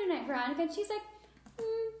you doing tonight, Veronica?" And she's like,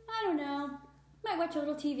 "I don't know. Might watch a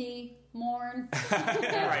little TV, mourn."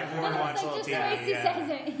 Right, mourn, watch a little just TV. the way she says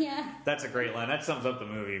it. Yeah, that's a great line. That sums up the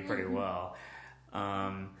movie pretty well.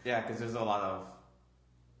 Yeah, because there's a lot of.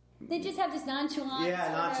 They just have this nonchalant.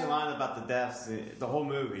 Yeah, nonchalant about the deaths. The whole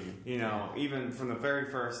movie, even from the very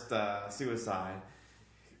first suicide.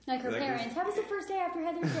 Like her parents. How was the first day after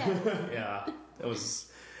Heather's death? Yeah, it was.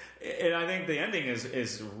 And I think the ending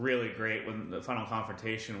is really great when the final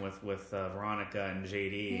confrontation with Veronica and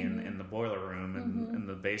JD in the boiler room and in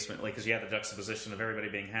the basement, like because you have the juxtaposition of everybody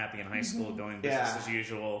being happy in high school, going business as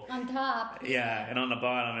usual. On top. Yeah, and on the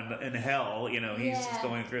bottom in hell, he's just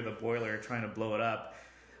going through the boiler trying to blow it up.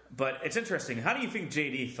 But it's interesting. How do you think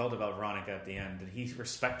JD felt about Veronica at the end? Did he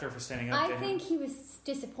respect her for standing up to him? I think he was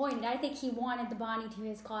disappointed. I think he wanted the Bonnie to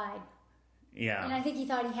his Clyde. Yeah. And I think he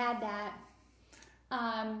thought he had that.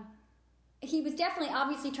 He was definitely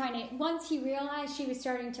obviously trying to, once he realized she was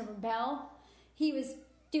starting to rebel, he was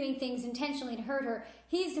doing things intentionally to hurt her.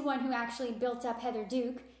 He's the one who actually built up Heather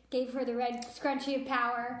Duke, gave her the red scrunchie of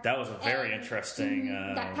power. That was a very interesting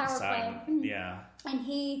that power side. play. Yeah. And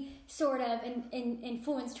he sort of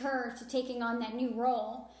influenced her to taking on that new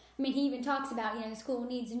role. I mean, he even talks about, the school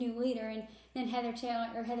needs a new leader, and then Heather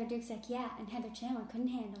Duke's like, yeah, and Heather Chandler couldn't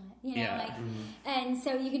handle it, and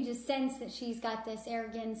so you can just sense that she's got this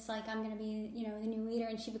arrogance, like, I'm going to be, the new leader,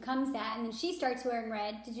 and she becomes that, and then she starts wearing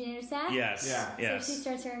red. Did you notice that? Yes. Yeah. Yes. So she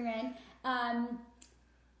starts wearing red.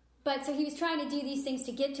 But so he was trying to do these things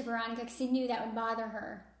to get to Veronica because he knew that would bother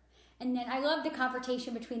her. And then I love the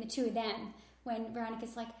confrontation between the two of them when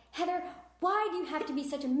Veronica's like, Heather, why do you have to be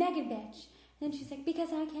such a mega bitch? And she's like, because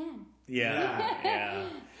I can. Yeah.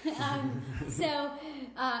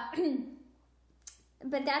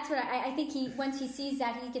 But that's what I think once he sees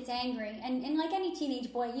that, he gets angry. And like any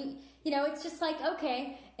teenage boy, it's just like,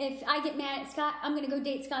 okay, if I get mad at Scott, I'm going to go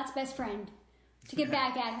date Scott's best friend to get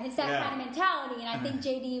back at him. It's that kind of mentality. And I think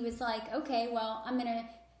JD was like, okay, well, I'm going to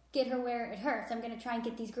get her where it hurts. I'm going to try and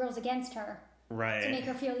get these girls against her. Right. To make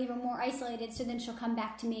her feel even more isolated, so then she'll come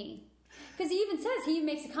back to me. Because he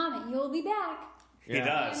makes a comment, you'll be back. He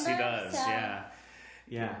does, so.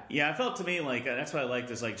 Yeah, I felt to me like that's what I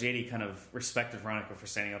liked is like JD kind of respected Veronica for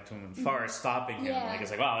standing up to him as far as stopping him. Yeah. Like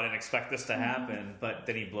it's like, wow, I didn't expect this to happen, but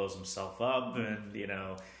then he blows himself up, and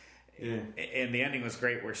and the ending was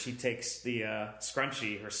great where she takes the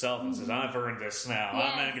scrunchie herself and says, "I've earned this now.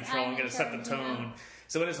 Yes, I'm in control. I'm going to set the tone." Yeah.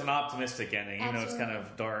 So it is an optimistic ending, even though it's Absolutely. kind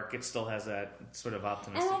of dark. It still has that sort of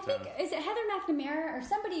optimistic And I think, tone. is it Heather McNamara or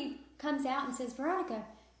somebody comes out and says, Veronica,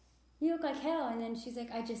 you look like hell. And then she's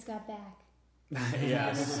like, I just got back. Yeah,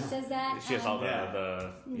 And then she says that. she has all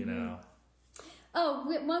the Oh,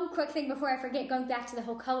 one quick thing before I forget, going back to the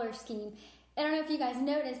whole color scheme. I don't know if you guys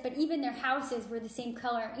noticed, but even their houses were the same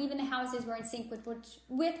color. Even the houses were in sync with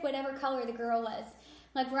whatever color the girl was.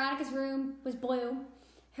 Like Veronica's room was blue.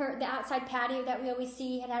 The outside patio that we always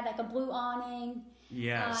see had like a blue awning.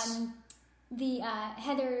 Yes. The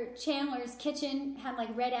Heather Chandler's kitchen had like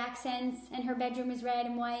red accents, and her bedroom was red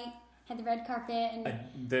and white. Had the red carpet and I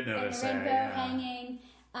did notice the red that. bow hanging.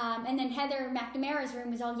 And then Heather McNamara's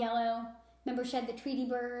room was all yellow. Remember, she had the Tweety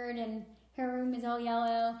bird, and her room was all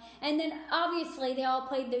yellow. And then obviously they all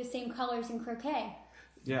played those same colors in croquet.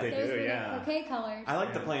 Yeah, They Those do, were yeah. the croquet colors. I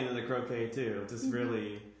like the playing of the croquet too. It's this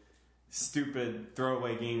really stupid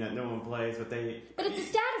throwaway game that no one plays, but But it's a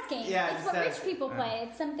status game. Yeah, it's what status- rich people play.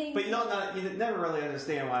 It's something. But you never really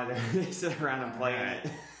understand why they sit around and play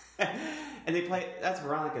it. And they play. That's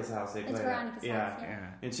Veronica's house. They play. It's that. Veronica's house, yeah.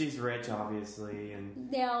 And she's rich, obviously,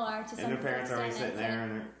 and They all are to some their parents are always extent, sitting I'd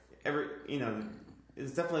say. there, and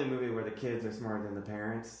it's definitely a movie where the kids are smarter than the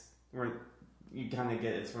parents. Where you kind of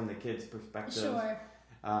get it's from the kids' perspective. Sure.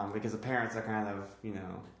 Because the parents are kind of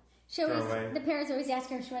She always, Throw away. the parents always ask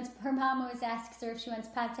her if she wants. Her mom always asks her if she wants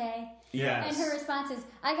pate. Yes. And her response is,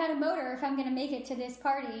 "I got a motor if I'm going to make it to this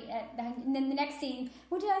party." And then the next scene,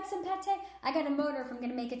 "Would you like some pate?" "I got a motor if I'm going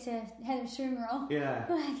to make it to Heather's funeral." Yeah.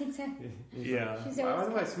 I can say, Yeah. she's Why always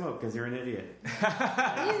do I smoke? Because you're an idiot. you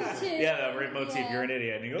too. Yeah, that motif, Yeah. you're an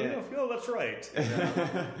idiot. And you go, Yeah. oh, that's right. You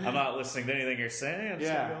know? I'm not listening to anything you're saying. I'm just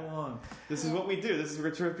Yeah. going to go along. This is what we do. This is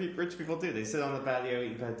what rich people do. They sit on the patio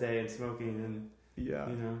eating pate and smoking and, Yeah.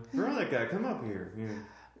 you know, Veronica, come up here. Yeah.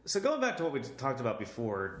 So going back to what we talked about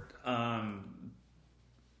before,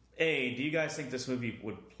 do you guys think this movie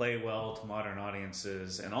would play well to modern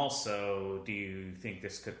audiences? And also, do you think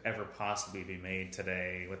this could ever possibly be made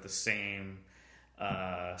today with the same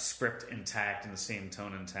script intact and the same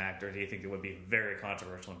tone intact? Or do you think it would be very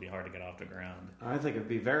controversial and be hard to get off the ground? I think it'd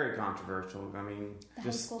be very controversial. I mean, The high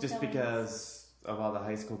school just killings. because of all the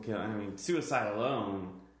high school killing. I mean, suicide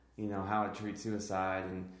alone, you know, how it treats suicide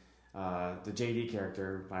and the JD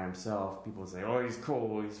character by himself, people say, oh, he's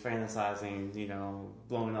cool, he's fantasizing, you know,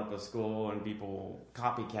 blowing up a school, and people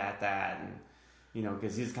copycat that, and, you know,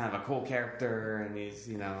 because he's kind of a cool character, and he's,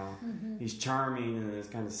 you know, he's charming in this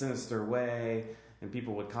kind of sinister way, and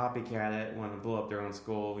people would copycat it, want to blow up their own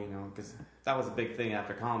school, you know, because that was a big thing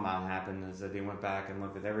after Columbine happened, is that they went back and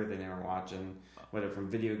looked at everything they were watching, whether from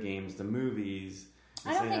video games to movies.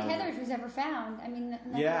 I don't think Heather's was ever found. I mean,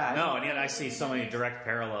 Yeah. No, and yet I see so many direct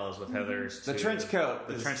parallels with Heather's. The too. trench coat.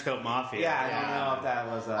 The trench coat mafia. Yeah, I don't know if that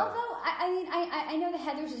was Although I know that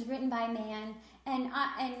Heather's is written by a man, and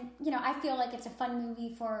you know, I feel like it's a fun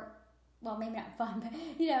movie for, well, maybe not fun, but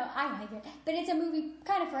you know, I like it. But it's a movie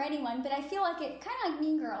kind of for anyone. But I feel like it kind of like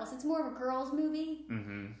Mean Girls. It's more of a girls' movie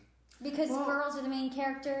because girls are the main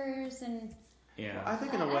characters, and Yeah. I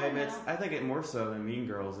think in a I way, don't it's, know. I think it more so than Mean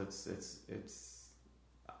Girls.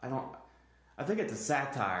 I think it's a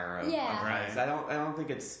satire of Yeah. race. I don't think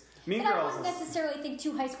it's Mean but I Girls. wouldn't necessarily think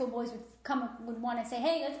two high school boys would want to say,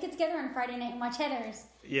 "Hey, let's get together on a Friday night and watch Heather's."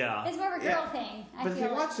 Yeah. It's more of a girl Yeah. thing. I But if feel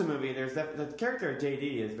you like. watch the movie, there's the character of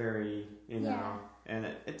JD is very, you know, Yeah. and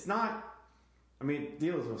it's not. I mean, it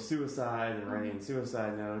deals with suicide and writing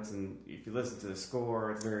suicide notes, and if you listen to the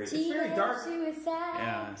score, it's very dark. Suicide.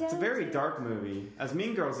 Yeah. It's a very dark movie. As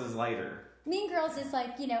Mean Girls is lighter. Mean Girls is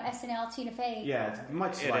like, you know, SNL, Tina Fey. Yeah, it's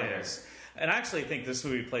much It lighter. is. And I actually think this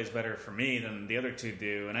movie plays better for me than the other two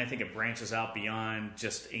do, and I think it branches out beyond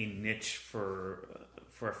just a niche for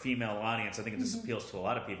a female audience. I think it just appeals to a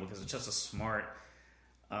lot of people because it's just a smart,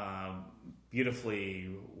 beautifully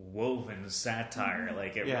woven satire.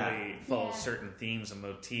 Like it really follows certain themes and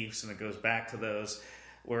motifs, and it goes back to those.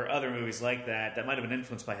 Where other movies like that might have been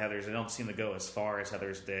influenced by Heather's, they don't seem to go as far as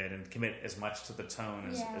Heather's did and commit as much to the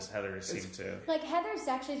tone as Heather's seemed to. Like Heather's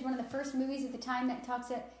actually is one of the first movies at the time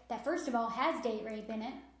that first of all has date rape in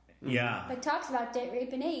it. Yeah. Like talks about date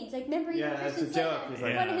rape and AIDS. Like remember even that's Kristen a said joke. it. He's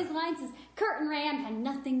like, One of his lines is Kurt and Rand had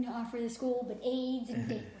nothing to offer the school but AIDS and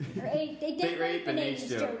date rape. Or date rape and AIDS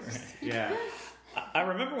jokes. Yeah. I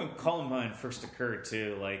remember when Columbine first occurred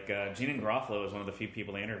too. Like Gina Garofalo was one of the few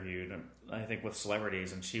people they interviewed, I think, with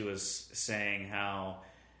celebrities, and she was saying how,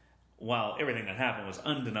 while everything that happened was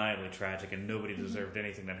undeniably tragic and nobody deserved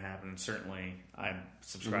anything that happened, and certainly I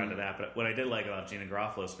subscribe to that. But what I did like about Gina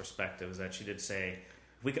Garofalo's perspective is that she did say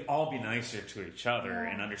we could all be nicer to each other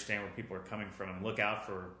and understand where people are coming from and look out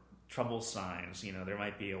for trouble signs. You know, there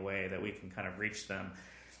might be a way that we can kind of reach them.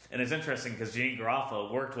 And it's interesting because Jean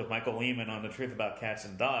Garofalo worked with Michael Lehman on The Truth About Cats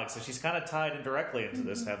and Dogs, so she's kind of tied indirectly into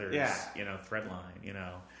this Heather's, thread line, you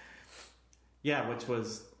know. Yeah, which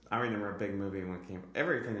was, I remember a big movie when it came,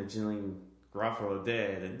 everything that Jean Garofalo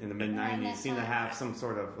did in the mid-90s seemed to have some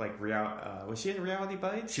sort of, like, was she in Reality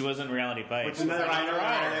Bites? She was in Reality Bites. Which is another writer.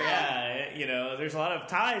 Yeah, you know, there's a lot of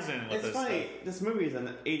ties in with It's this funny, stuff. this movie is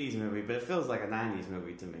an 80s movie, but it feels like a 90s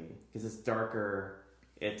movie to me, because it's darker,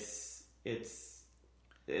 it's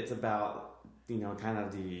about, you know, kind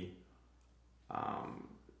of the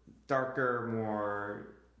darker, more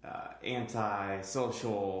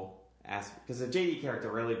anti-social aspect. Because the JD character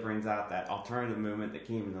really brings out that alternative movement that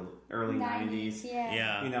came in the early 90s.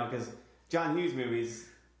 Yeah. You know, because John Hughes movies,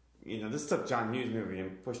 you know, this took John Hughes movie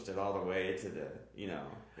and pushed it all the way to the, you know,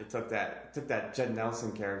 it took that Judd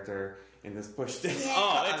Nelson character and just pushed it. Yeah.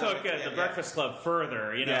 Oh, it took The Breakfast Club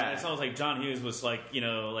further. You know, Yeah. it's almost like John Hughes was like, you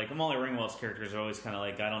know, like Molly Ringwald's characters are always kind of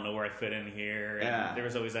like, I don't know where I fit in here. And Yeah. there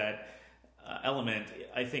was always that element.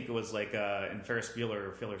 I think it was like in Ferris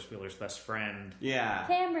Bueller's best friend. Yeah.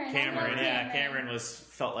 Cameron, Cameron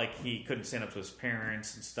felt like he couldn't stand up to his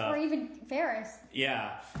parents and stuff. or even Ferris.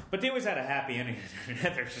 Yeah, but they always had a happy ending.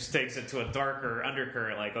 Heather just takes it to a darker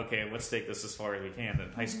undercurrent. Like, okay, let's take this as far as we can.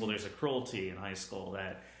 In high school, there's a cruelty in high school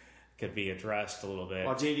that could be addressed a little bit.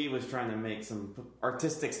 Well, JD was trying to make some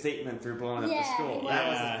artistic statement through blowing up the school. Yeah. That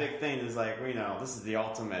was his big thing. It's like, this is the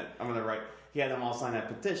ultimate. I'm gonna write. He had them all sign that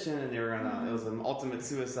petition, and they were gonna. It was an ultimate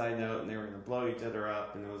suicide note, and they were gonna blow each other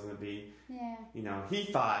up, and it was gonna be. Yeah. He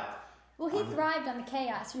thought. Well, he thrived on the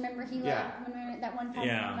chaos. Remember, when that one time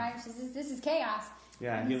when Ryder says, "This is chaos."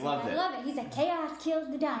 Yeah, he loved it. I love it. He's like, "Chaos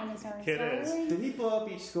killed the dinosaurs." It is. Did he blow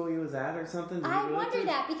up each school he was at or something? I wonder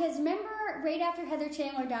that because remember, right after Heather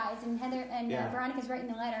Chandler dies, and Veronica's writing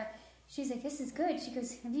the letter, she's like, "This is good." She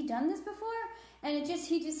goes, "Have you done this before?" And he just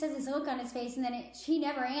has this look on his face, and then he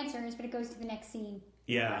never answers, but it goes to the next scene.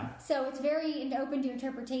 Yeah. So it's very open to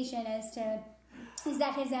interpretation as to, is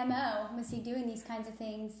that his MO? Was he doing these kinds of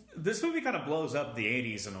things? This movie kind of blows up the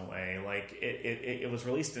 80s in a way. Like, it was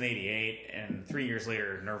released in 88, and 3 years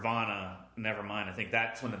later, Nirvana, Nevermind, I think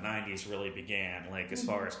that's when the 90s really began, like, as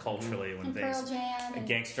far as culturally, when and Pearl Jam and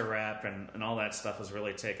gangster rap and all that stuff was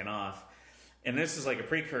really taken off. And this is like a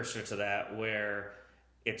precursor to that, where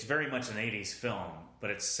it's very much an 80s film,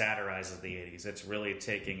 but it satirizes the 80s. It's really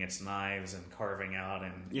taking its knives and carving out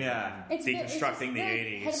and deconstructing the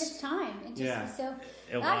 80s. Ahead of its time.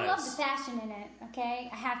 I love the fashion in it, okay?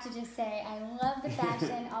 I have to just say, I love the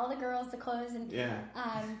fashion, all the girls, the clothes, and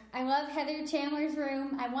I love Heather Chandler's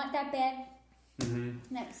room. I want that bed,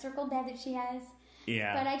 that circle bed that she has.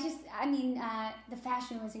 Yeah. But the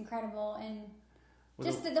fashion was incredible, and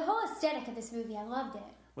the whole aesthetic of this movie, I loved it.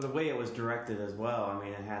 Well, the way it was directed as well,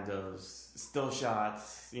 it had those still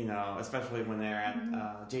shots, especially when they're at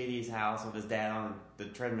JD's house with his dad on the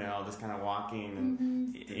treadmill, just kind of walking,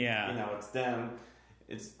 and it's them.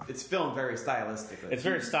 It's filmed very stylistically. It's a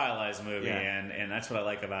very stylized movie, and that's what I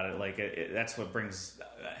like about it. Like, that's what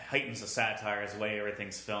heightens the satire, is the way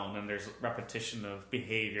everything's filmed, and there's repetition of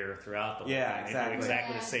behavior throughout the whole thing. Exactly. They do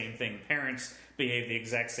exactly the same thing. Parents behave the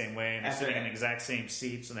exact same way, and they're sitting in the exact same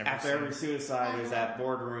seats. And after every suicide, there's that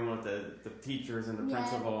boardroom with the teachers and the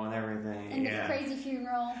principal and everything. And the crazy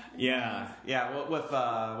funeral. Yeah. Yeah, with,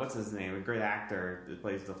 what's his name? A great actor that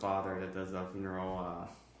plays the father that does the funeral.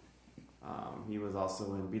 He was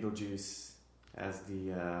also in Beetlejuice as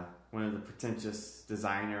the one of the pretentious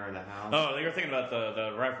designer of the house. Oh, you're thinking about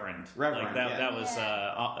the Reverend. Reverend, that was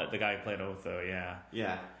the guy who played Otho, yeah.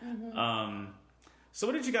 Yeah. Mm-hmm. So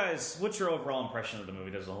what's your overall impression of the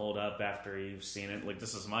movie? Does it hold up after you've seen it? Like,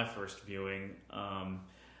 this is my first viewing.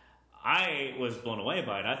 I was blown away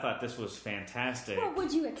by it. I thought this was fantastic. What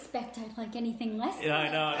would you expect? I'd like anything less than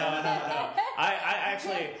No. I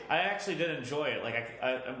actually did enjoy it. Like,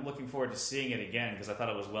 I'm looking forward to seeing it again because I thought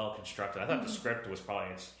it was well constructed. I thought the script was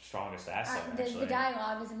probably its strongest asset. The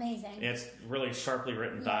dialogue is amazing. It's really sharply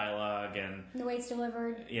written dialogue, and the way it's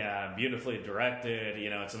delivered. Yeah, beautifully directed.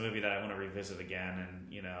 It's a movie that I want to revisit again, and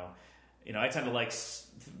I tend to like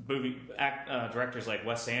directors like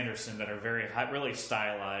Wes Anderson that are really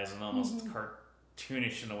stylized and almost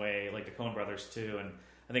cartoonish in a way, like the Coen Brothers too. And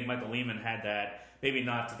I think Michael Lehman had that, maybe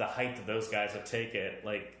not to the height that those guys would take it,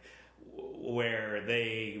 like where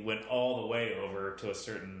they went all the way over to a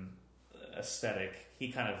certain aesthetic.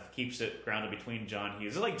 He kind of keeps it grounded between John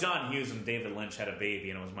Hughes. It's like John Hughes and David Lynch had a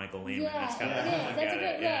baby, and it was Michael Lehman. Yeah, That's kind it is. That's a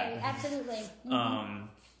great way. Absolutely.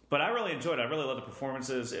 But I really enjoyed it. I really loved the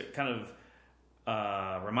performances. It kind of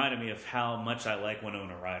reminded me of how much I like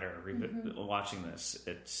Winona Ryder watching this.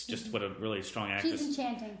 It's just what a really strong actress. She's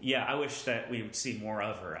enchanting. Yeah, I wish that we would see more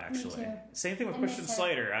of her, actually. Me too. Same thing with Christian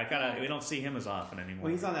Slater. We don't see him as often anymore.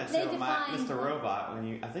 Well, he's on that show, Mr. Robot.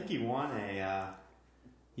 I think he won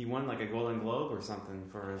like a Golden Globe or something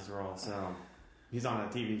for his role. So he's on a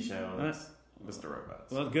TV show. Mr.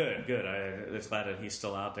 Robot. Well, good. It's glad that he's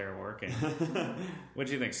still out there working. What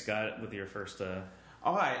do you think, Scott, with your first...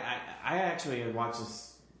 I actually watched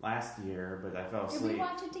this last year, but I fell asleep. Did we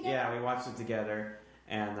watch it together? Yeah, we watched it together.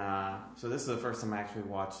 And so this is the first time I actually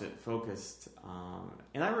watched it focused.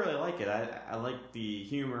 And I really like it. I like the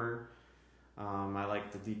humor. I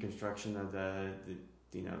like the deconstruction of the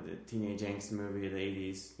teenage angst movie of the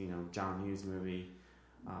 80s, John Hughes movie.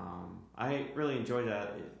 I really enjoyed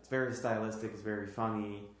that. It's very stylistic. It's very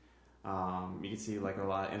funny. You can see like a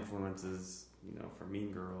lot of influences, from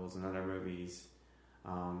Mean Girls and other movies.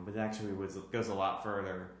 But it actually goes a lot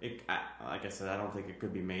further. Like I said, I don't think it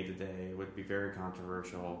could be made today. It would be very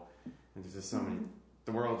controversial. And there's just so many.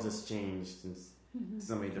 The world's just changed in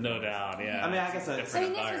so many different. No doubt, yeah. I guess this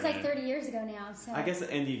was like 30 years ago now. So I guess an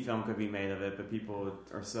indie film could be made of it, but people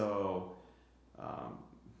are so.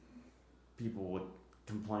 People would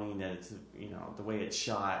complain that it's the way it's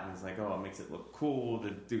shot, and it's like, oh, it makes it look cool to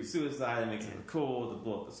do suicide. It makes it look cool to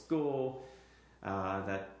blow up a school.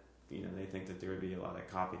 That. They think that there would be a lot of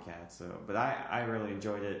copycats. So, but I really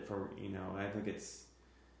enjoyed it for, I think it's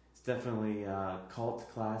definitely a cult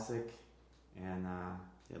classic, and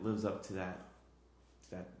it lives up to that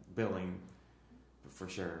billing for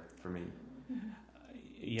sure for me.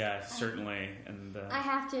 Yeah, certainly. And I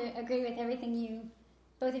have to agree with everything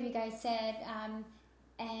both of you guys said,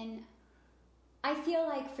 and I feel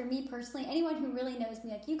like for me personally, anyone who really knows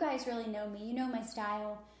me, like you guys really know me, you know my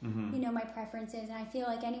style, you know my preferences, and I feel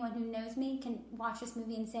like anyone who knows me can watch this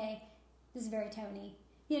movie and say, this is very Tony.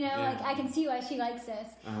 Like I can see why she likes this.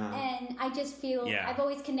 And I just feel I've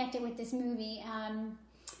always connected with this movie.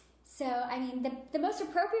 So, I mean, the most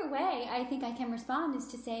appropriate way I think I can respond is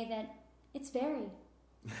to say that it's very.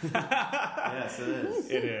 Yes,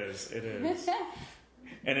 it is. It is.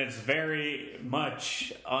 And it's very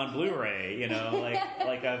much on Blu-ray,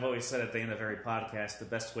 like I've always said at the end of every podcast, the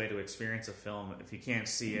best way to experience a film, if you can't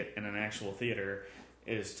see it in an actual theater,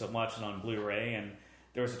 is to watch it on Blu-ray. And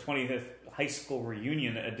there was a 25th high school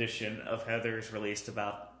reunion edition of Heathers released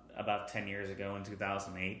about 10 years ago in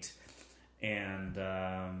 2008. And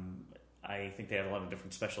I think they had a lot of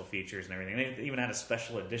different special features and everything. They even had a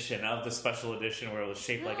special edition of the special edition where it was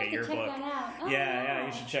shaped like a yearbook. Check that out. Yeah,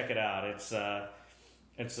 you should check it out.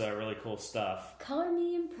 It's really cool stuff. Color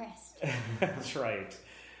me impressed. That's right.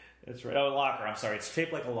 Oh, a locker. I'm sorry. It's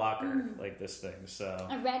shaped like a locker, like this thing. So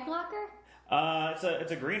a red locker?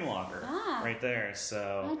 It's a green locker right there.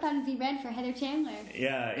 So I thought it'd be red for Heather Chandler.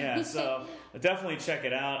 Yeah. So definitely check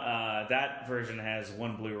it out. That version has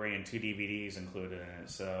 1 Blu-ray and 2 DVDs included in it.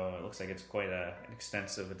 So it looks like it's quite an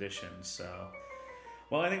extensive edition. So,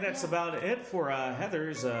 well, I think that's about it for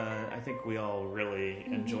Heathers. I think we all really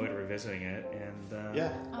enjoyed revisiting it, and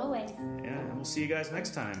always. Yeah, and we'll see you guys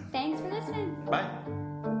next time. Thanks for listening. Bye.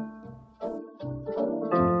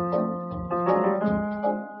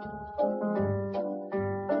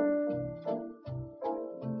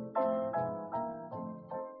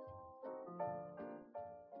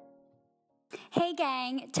 Hey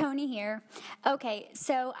gang, Tony here. Okay,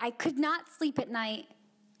 so I could not sleep at night.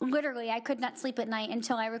 Literally, I could not sleep at night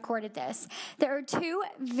until I recorded this. There are 2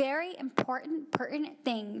 very important, pertinent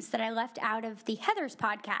things that I left out of the Heathers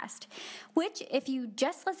podcast, which, if you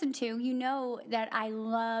just listened to, you know that I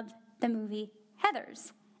love the movie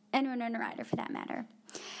Heathers, and Winona Ryder for that matter.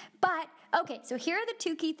 But, okay, so here are the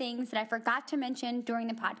 2 key things that I forgot to mention during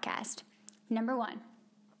the podcast. Number 1.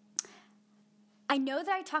 I know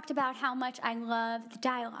that I talked about how much I love the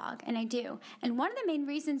dialogue, and I do. And one of the main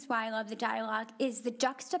reasons why I love the dialogue is the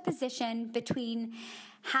juxtaposition between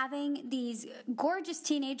having these gorgeous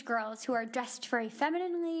teenage girls who are dressed very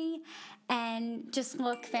femininely and just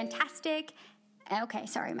look fantastic. Okay,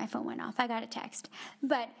 sorry, my phone went off. I got a text.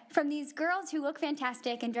 But from these girls who look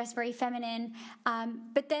fantastic and dress very feminine,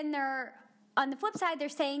 but then on the flip side, they're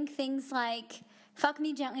saying things like, fuck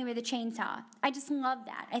me gently with a chainsaw. I just love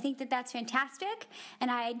that. I think that that's fantastic,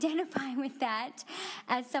 and I identify with that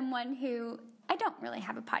as someone who, I don't really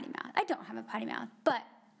have a potty mouth. I don't have a potty mouth, but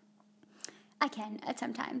I can at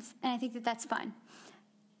sometimes, and I think that that's fun.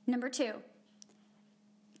 Number 2,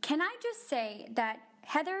 can I just say that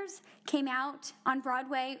Heathers came out on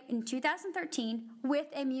Broadway in 2013 with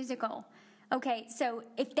a musical. Okay, so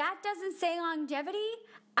if that doesn't say longevity,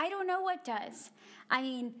 I don't know what does. I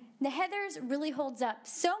mean, the Heathers really holds up,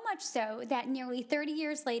 so much so that nearly 30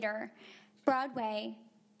 years later, Broadway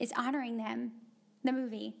is honoring them, the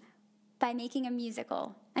movie, by making a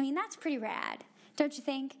musical. I mean, that's pretty rad, don't you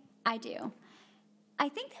think? I do. I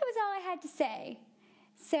think that was all I had to say.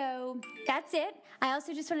 So that's it. I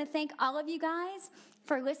also just want to thank all of you guys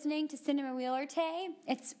for listening to Cinema Wheel or Tay.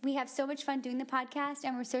 We have so much fun doing the podcast,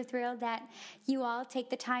 and we're so thrilled that you all take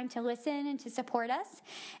the time to listen and to support us.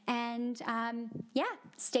 And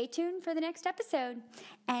stay tuned for the next episode.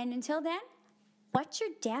 And until then, what's your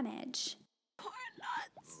damage? Poor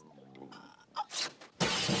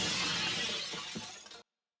nuts.